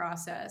saving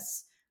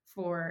process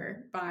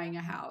for buying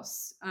a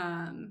house.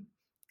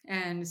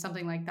 And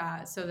something like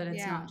that so that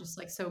it's not Yeah. just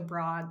like so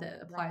broad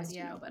that Broad. applies to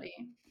Yeah. nobody.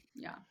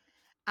 Yeah.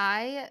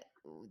 I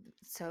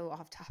so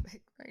off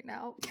topic right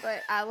now,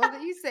 but I love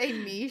that you say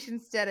niche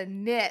instead of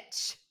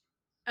niche.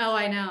 Oh,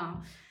 I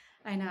know.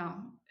 I know.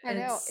 I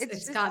know. It's It's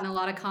just gotten a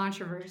lot of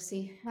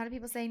controversy. a lot of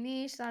people say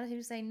niche, a lot of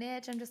people say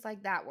niche. I'm just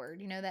like that word,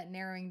 that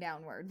narrowing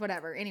down word.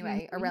 Whatever.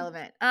 Anyway, Mhm.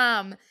 irrelevant.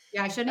 Yeah,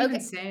 I shouldn't even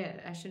Okay. say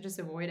it. I should just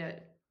avoid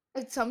it.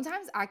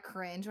 Sometimes I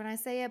cringe when I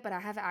say it, but I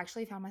have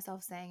actually found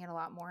myself saying it a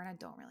lot more, and I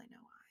don't really know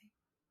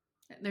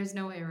why. There's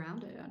no way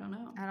around it. I don't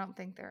know. I don't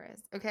think there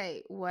is.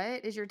 Okay,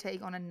 what is your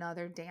take on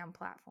another damn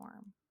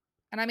platform?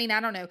 And I mean, I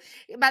don't know.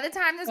 By the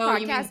time this Oh,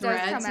 you mean podcast does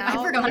come threads? I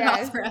out, forgot about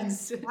yes.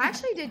 threads. I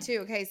actually did too.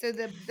 Okay, so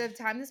the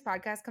time this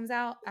podcast comes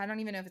out, I don't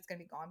even know if it's gonna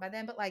be gone by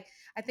then, but like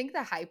I think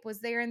the hype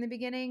was there in the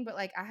beginning, but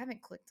like I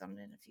haven't clicked on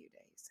it in a few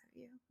days. Have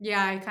you?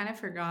 Yeah, I kind of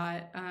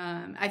forgot.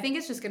 I think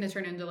it's just going to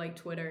turn into like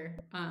Twitter.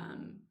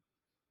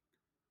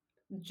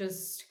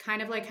 Just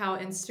kind of like how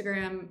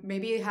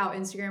maybe how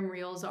Instagram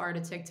Reels are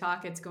to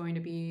TikTok, it's going to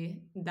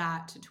be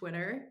that to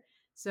Twitter.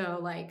 So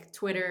like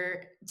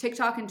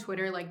TikTok and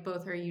Twitter, like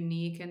both are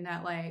unique in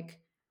that like,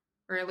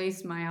 or at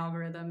least my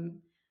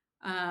algorithm.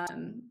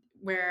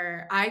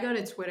 Where I go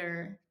to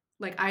Twitter,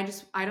 like I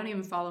don't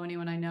even follow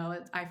anyone I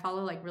know. I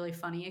follow like really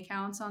funny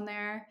accounts on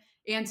there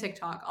and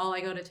TikTok. All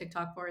I go to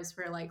TikTok for is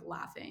for like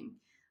laughing.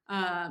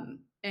 Yeah.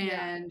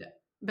 And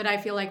but I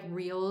feel like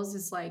Reels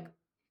is like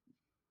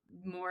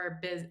more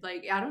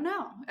like I don't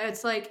know.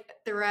 It's like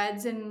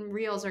Threads and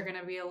Reels are going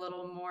to be a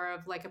little more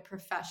of like a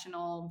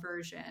professional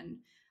version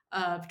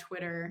of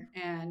Twitter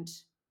and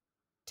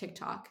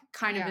TikTok,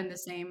 kind of Yeah. in the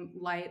same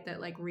light that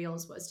like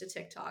Reels was to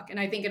TikTok. And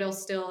I think I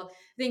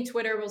think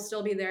Twitter will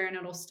still be there and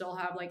it'll still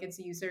have like its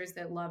users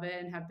that love it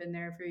and have been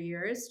there for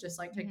years, just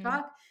like Mm-hmm.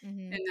 TikTok.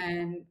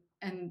 Mm-hmm.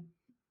 And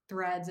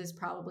Threads is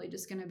probably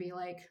just going to be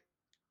like,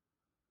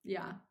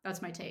 yeah,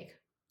 that's my take.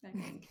 I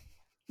think.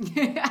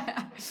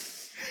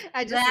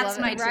 I just love That's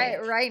it. my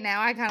take. Right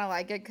now, I kind of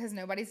like it because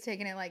nobody's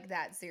taking it like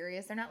that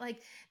serious. They're not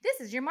like, this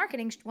is your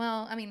marketing.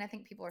 Well, I mean, I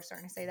think people are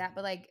starting to say that,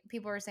 but like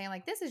people are saying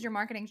like, this is your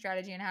marketing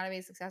strategy and how to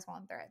be successful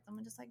on Threads.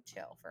 I'm just like,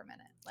 chill for a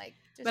minute. Like,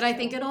 But just I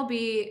think chill.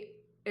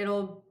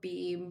 it'll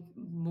be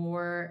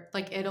more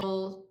like I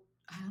don't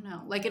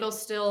know, like it'll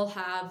still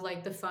have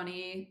like the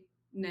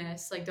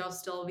funniness, like there'll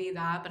still be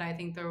that, but I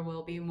think there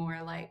will be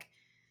more like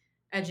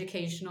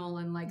educational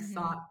and like Mm-hmm.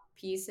 thought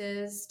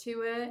pieces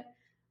to it.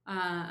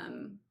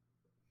 Um,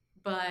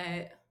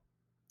 but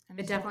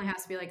it definitely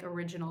has to be like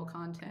original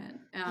content.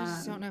 I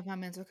just don't know if my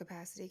mental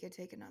capacity could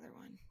take another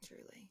one,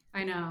 truly.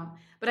 I know,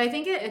 but I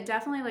think it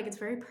definitely like it's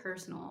very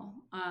personal.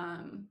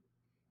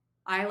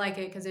 I like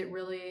it because it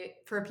really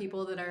for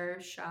people that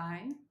are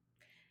shy,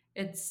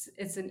 it's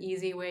an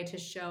easy way to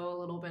show a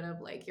little bit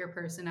of like your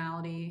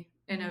personality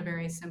in a Mm-hmm.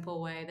 very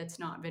simple way that's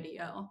not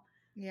video.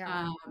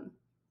 Yeah. Um,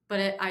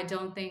 but I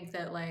don't think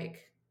that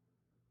like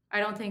I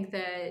don't think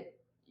that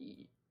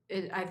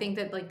I think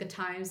that like the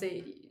times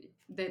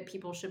that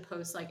people should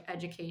post like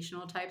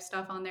educational type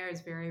stuff on there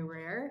is very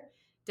rare.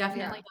 Yeah.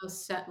 Definitely no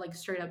set like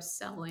straight up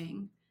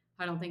selling.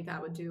 I don't think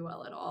that would do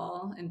well at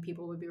all, and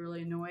people would be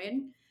really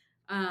annoyed.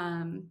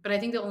 But I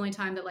think the only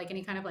time that like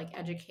any kind of like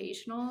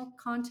educational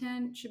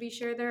content should be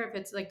shared there if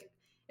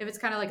it's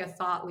kind of like a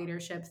thought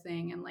leadership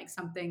thing and like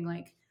something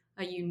like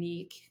a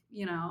unique,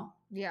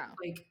 Yeah.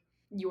 like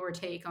your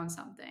take on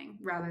something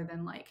rather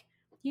than like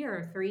here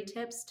are 3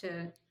 tips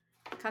to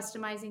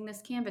customizing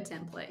this Canva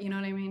template. You know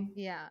what I mean?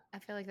 Yeah. I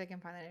feel like I can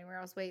find that anywhere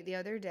else. Wait, the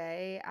other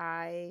day,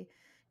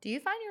 do you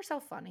find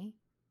yourself funny?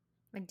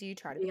 Like, do you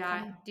try to be Yeah,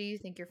 funny? Do you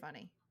think you're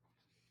funny?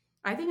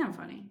 I think I'm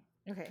funny.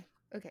 Okay.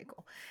 Okay,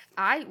 cool.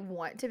 I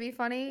want to be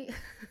funny.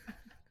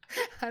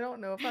 I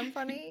don't know if I'm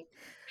funny,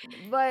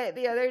 but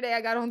the other day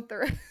I got on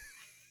thread.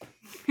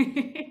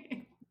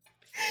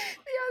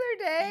 The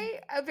other day,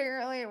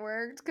 apparently it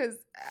worked because,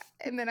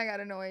 and then I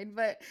got annoyed,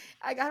 but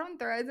I got on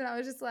threads and I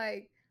was just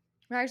like,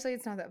 well, actually,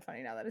 it's not that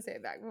funny now that I say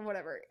it back, but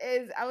whatever.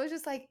 I was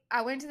just like,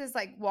 I went to this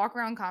like walk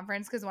around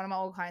conference because one of my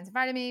old clients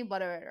invited me,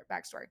 whatever,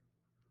 backstory.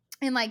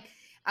 And like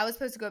I was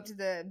supposed to go up to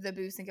the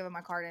booth and give them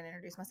my card and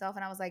introduce myself.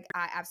 And I was like,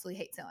 I absolutely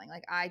hate selling.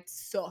 Like I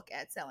suck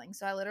at selling.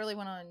 So I literally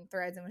went on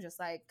threads and was just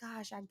like,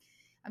 gosh,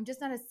 I'm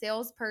just not a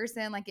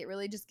salesperson. Like it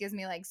really just gives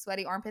me like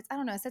sweaty armpits. I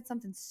don't know. I said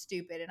something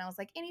stupid and I was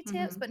like, any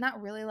tips, Hmm. but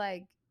not really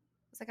like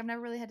it's like I've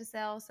never really had to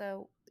sell.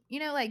 So,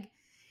 like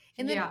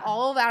and then Yeah.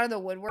 all of out of the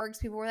woodworks,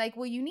 people were like,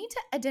 well, you need to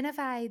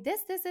identify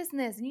this, this, this, and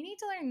this, and you need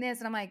to learn this.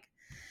 And I'm like,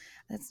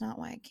 that's not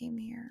why I came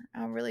here.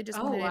 I really just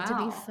Oh wanted it to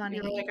be wow. You're funny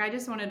like I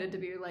just wanted it to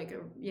be like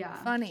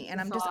funny, just and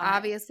a I'm just thought.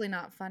 obviously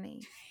not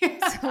funny.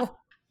 So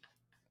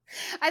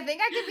I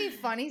think I could be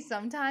funny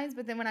sometimes,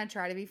 but then when I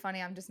try to be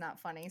funny, I'm just not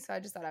funny. So I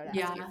just thought I would ask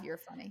you if Yeah. you're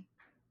funny.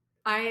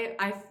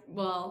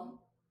 Well,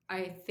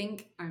 I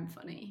think I'm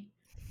funny.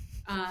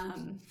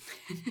 Um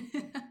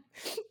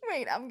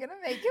Wait, I'm gonna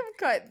make him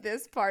cut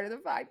this part of the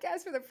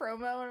podcast for the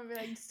promo, and I'll be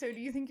like, "So, do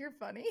you think you're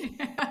funny?"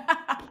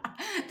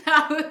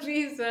 that would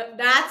be that's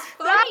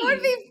That would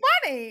funny. be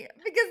funny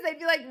because they'd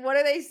be like, "What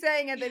are they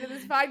saying at the end of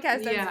this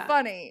podcast that's Yeah,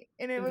 funny?"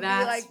 And it would be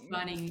that's like,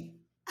 funny.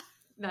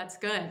 That's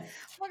good.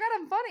 "Oh my god,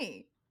 I'm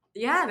funny."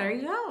 Yeah, there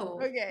you go.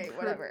 Okay,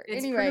 whatever.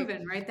 It's Anyway,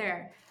 proven right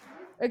there.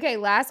 okay,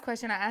 last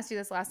question. I asked you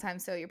this last time,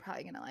 so you're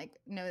probably gonna like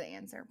know the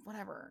answer.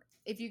 Whatever.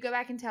 If you go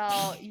back and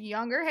tell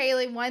younger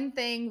Haley one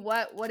thing,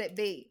 what would it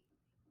be?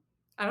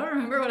 I don't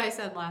remember what I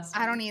said last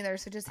I don't time. either,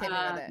 so just hit me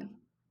with it. Um,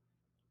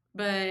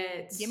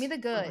 but Give me the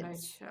what would I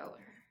goods. tell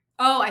her?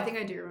 Oh, I think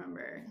I do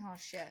remember. Oh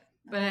shit.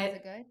 But Okay, is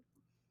it good?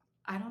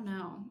 I don't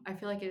know. I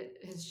feel like it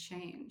has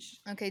changed.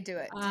 Okay, do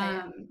it. Say it.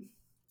 Um,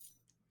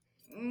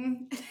 mm,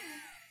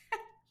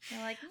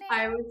 You're like,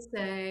 I nah. would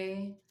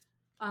say,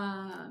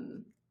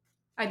 um,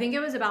 I think it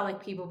was about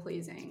like people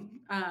pleasing.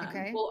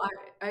 Okay. Well,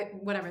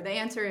 whatever. The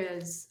answer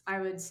is, I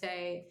would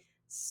say,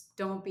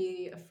 don't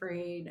be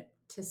afraid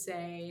to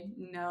say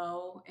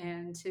no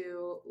and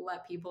to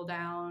let people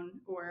down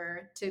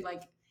or to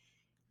like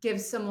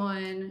give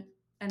someone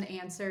an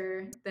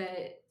answer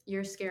that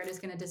you're scared is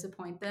going to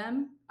disappoint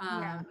them.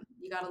 Yeah.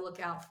 You got to look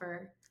out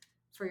for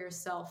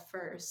yourself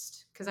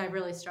first because I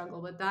really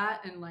struggled with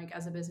that, and like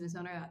as a business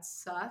owner, that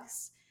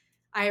sucks.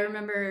 I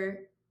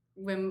remember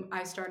when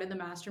I started the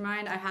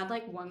mastermind, I had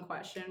like one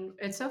question.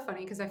 It's so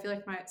funny because I feel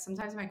like my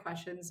sometimes my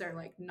questions are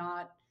like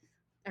not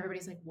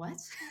everybody's like, what?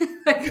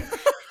 like,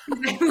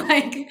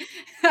 like,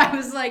 I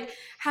was like,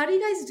 how do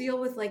you guys deal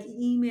with like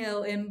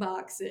email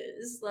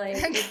inboxes? Like,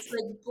 it's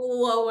like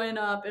blowing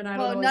up and I don't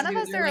Well, know what none to of do.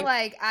 And us they're are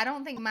like, like, I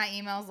don't think my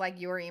email's like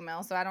your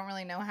email, so I don't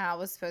really know how I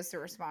was supposed to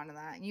respond to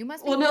that. You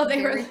must well, be no,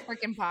 they were very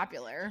freaking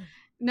popular.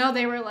 no,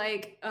 they were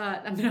like,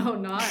 no,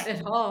 not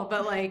at all.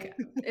 But like,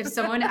 if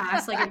someone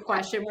asked like a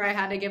question where I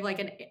had to give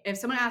like if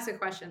someone asked a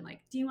question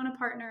like, do you want to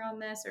partner on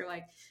this or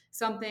like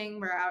something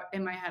where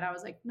in my head I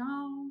was like,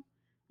 no,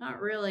 not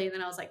really. And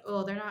then I was like,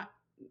 oh,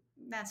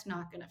 that's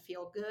not going to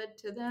feel good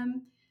to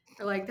them.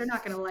 Or like, they're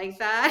not going to like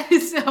that.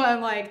 So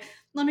I'm like,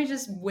 let me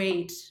just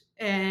wait.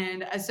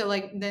 And so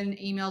like, then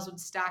emails would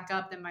stack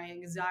up, then my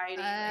anxiety,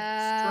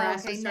 like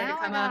stress would Okay, start to now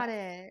I come up. got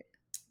it.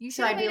 You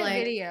So should have I'd be made a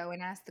like, video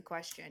and asked the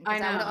question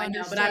because I would have I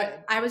know, but I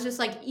understood. I was just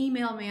like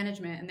email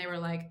management, and they were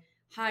like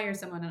hire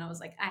someone, and I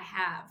was like I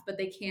have, but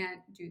they can't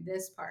do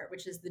this part,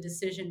 which is the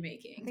decision I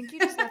making. think you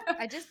just left.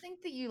 I just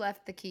think that you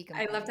left the key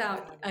I left component out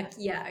out of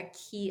that. a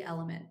key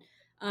element,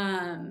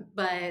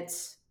 but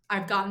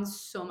I've gotten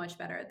so much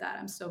better at that.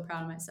 I'm so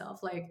proud of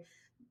myself. Like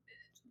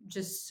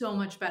just so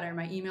much better.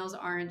 My emails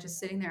aren't just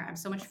sitting there. I'm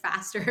so much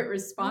faster at Oh my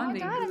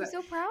responding God, I'm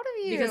so proud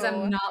of because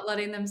I'm you. not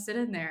letting them sit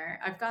in there.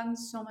 I've gotten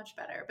so much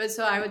better. But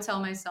so I would tell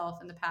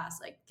myself in the past,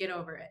 like, get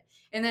over it.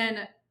 And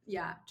then,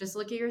 yeah, just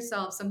look at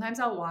yourself. Sometimes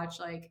I'll watch,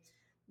 like,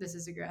 this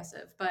is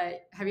aggressive,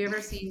 but have you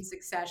ever seen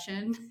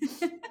Succession?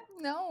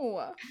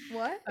 No.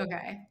 What?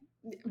 Okay.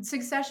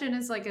 Succession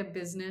is like a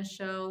business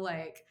show.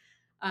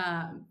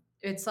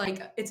 It's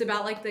like it's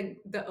about like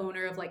the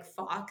owner of like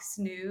Fox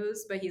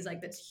News, but he's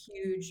like this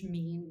huge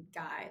mean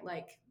guy,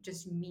 like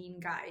just mean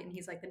guy, and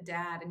he's like the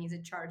dad, and he's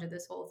in charge of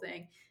this whole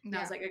thing. And I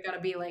was Yeah. like, I gotta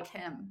be like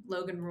him.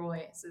 Logan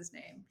Roy is his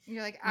name.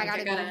 You're like, I'm I like,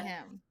 I gotta be gotta.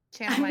 him.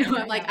 Channel I my know. inner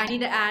I'm like, I him. need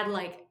to add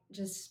like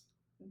just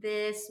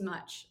this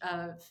much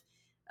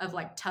of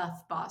like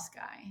tough boss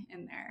guy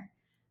in there.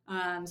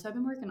 So I've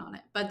been working on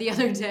it. But the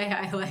other day,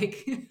 I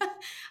like,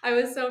 I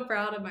was so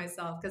proud of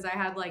myself because I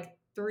had like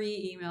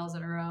 3 emails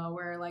in a row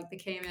where like they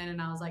came in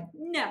and I was like,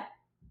 no,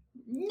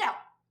 no,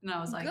 and I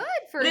was like, Good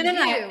for but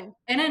you.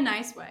 in a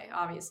nice way,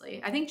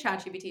 obviously. I think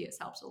ChatGPT has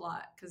helped a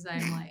lot because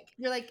I'm like,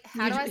 You're like,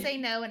 how you, do I say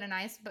no in a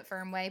nice but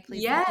firm way?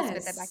 Please can you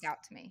just spit that back yes,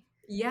 out to me?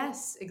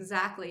 yes,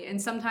 exactly.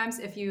 And sometimes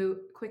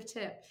quick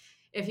tip,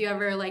 if you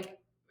ever like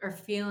are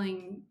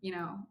feeling,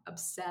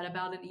 upset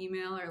about an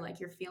email or like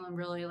you're feeling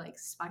really like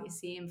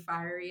spicy and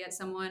fiery at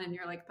someone and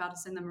you're like about to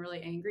send them a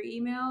really angry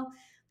email,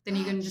 then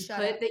you can just Shut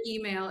put up. the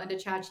email into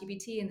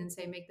ChatGPT and then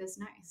say, make this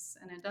nice.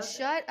 And it does it.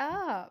 Shut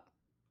up.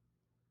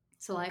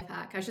 It's a life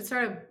hack. I should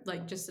start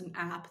like just an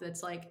app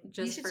that's like You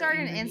just should for start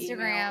an angry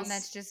Instagram emails.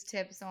 that's just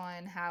tips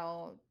on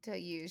how to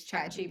use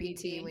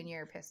ChatGPT when ChatGPT.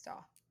 you're pissed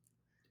off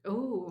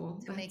Oh,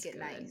 to make that's it good.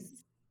 nice.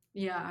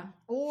 Yeah.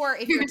 Or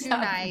if you're You're too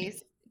telling nice,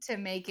 me. to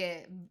make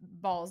it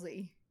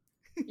ballsy.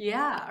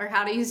 Yeah, or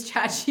how to use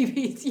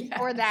ChatGPT.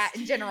 Or that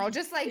Yes, in general.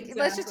 Just like,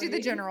 let's just do the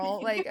exactly.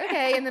 general. Like,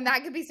 okay. And then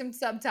that could be some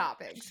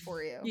subtopics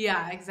for you.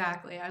 Yeah,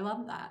 exactly. I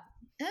love that.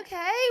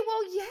 Okay.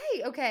 Well,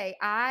 yay. Okay.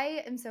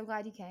 I am so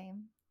glad you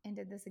came and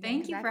did this again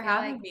Thank because you I for feel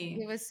like having it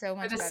me was so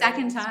for much the better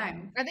second this time.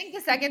 time. I think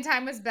the second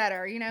time was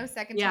better.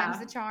 Second time's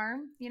the Yeah.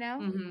 charm.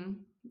 Hmm.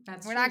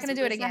 That's We're true. not going So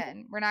to do it this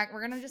again. We're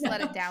going to just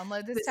let it no,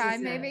 download this this is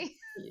time, it. maybe.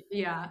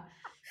 Yeah.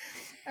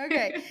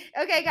 Okay.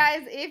 Okay,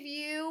 guys. If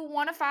you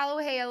want to follow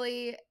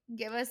Haley,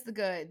 give us the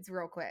goods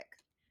real quick.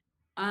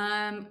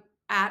 Um,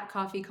 at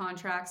Coffee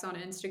Contracts on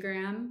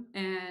Instagram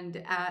and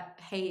at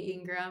Hey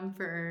Ingram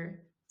for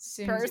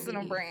soon to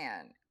Personal be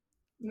brand.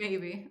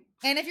 maybe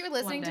And if you're one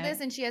listening to this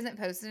day. and she hasn't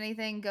posted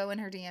anything, go in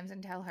her DMs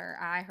and tell her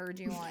I heard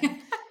you on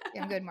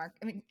Damn Good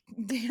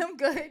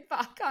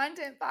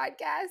Content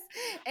Podcast.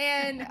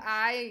 And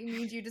I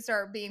need you to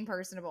start being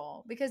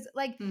personable because,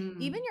 like,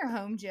 even Hmm. your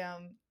home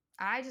gym,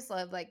 I just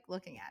love like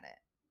looking at it.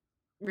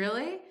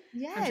 Really? I'm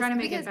Yes, trying to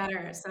make it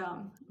better, so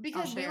I'll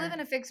because we live in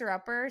share. a fixer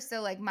upper,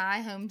 so like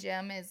my home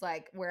gym is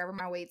like wherever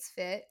my weights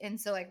fit, and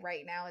so like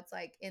right now it's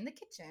like in the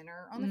kitchen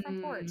or on the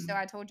front porch. So Mm.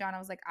 I told John I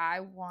was like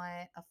I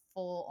want a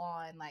full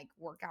on like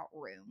workout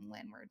room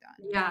when we're done.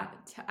 Yeah,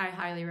 I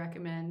highly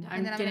recommend.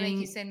 And then I'm I'm gonna make you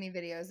getting send me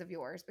videos of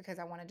yours because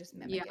I want to just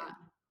yeah, mimic it.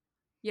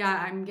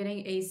 yeah, I'm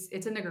getting AC.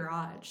 It's in the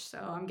garage, so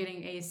I'm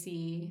getting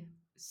AC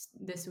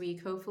this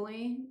week,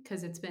 hopefully,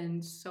 because it's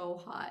been so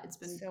hot. It's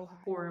been So hot.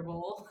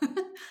 horrible,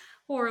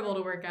 horrible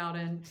to work out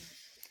in.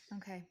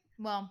 Okay.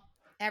 Well,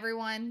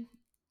 everyone,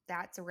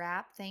 that's a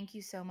wrap. Thank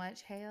you so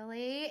much,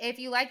 Haley. If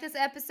you like this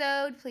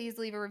episode, please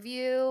leave a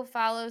review,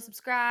 follow,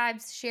 subscribe,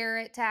 share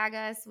it, tag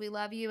us. We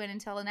love you. And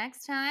until the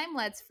next time,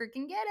 let's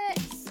freaking get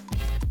it.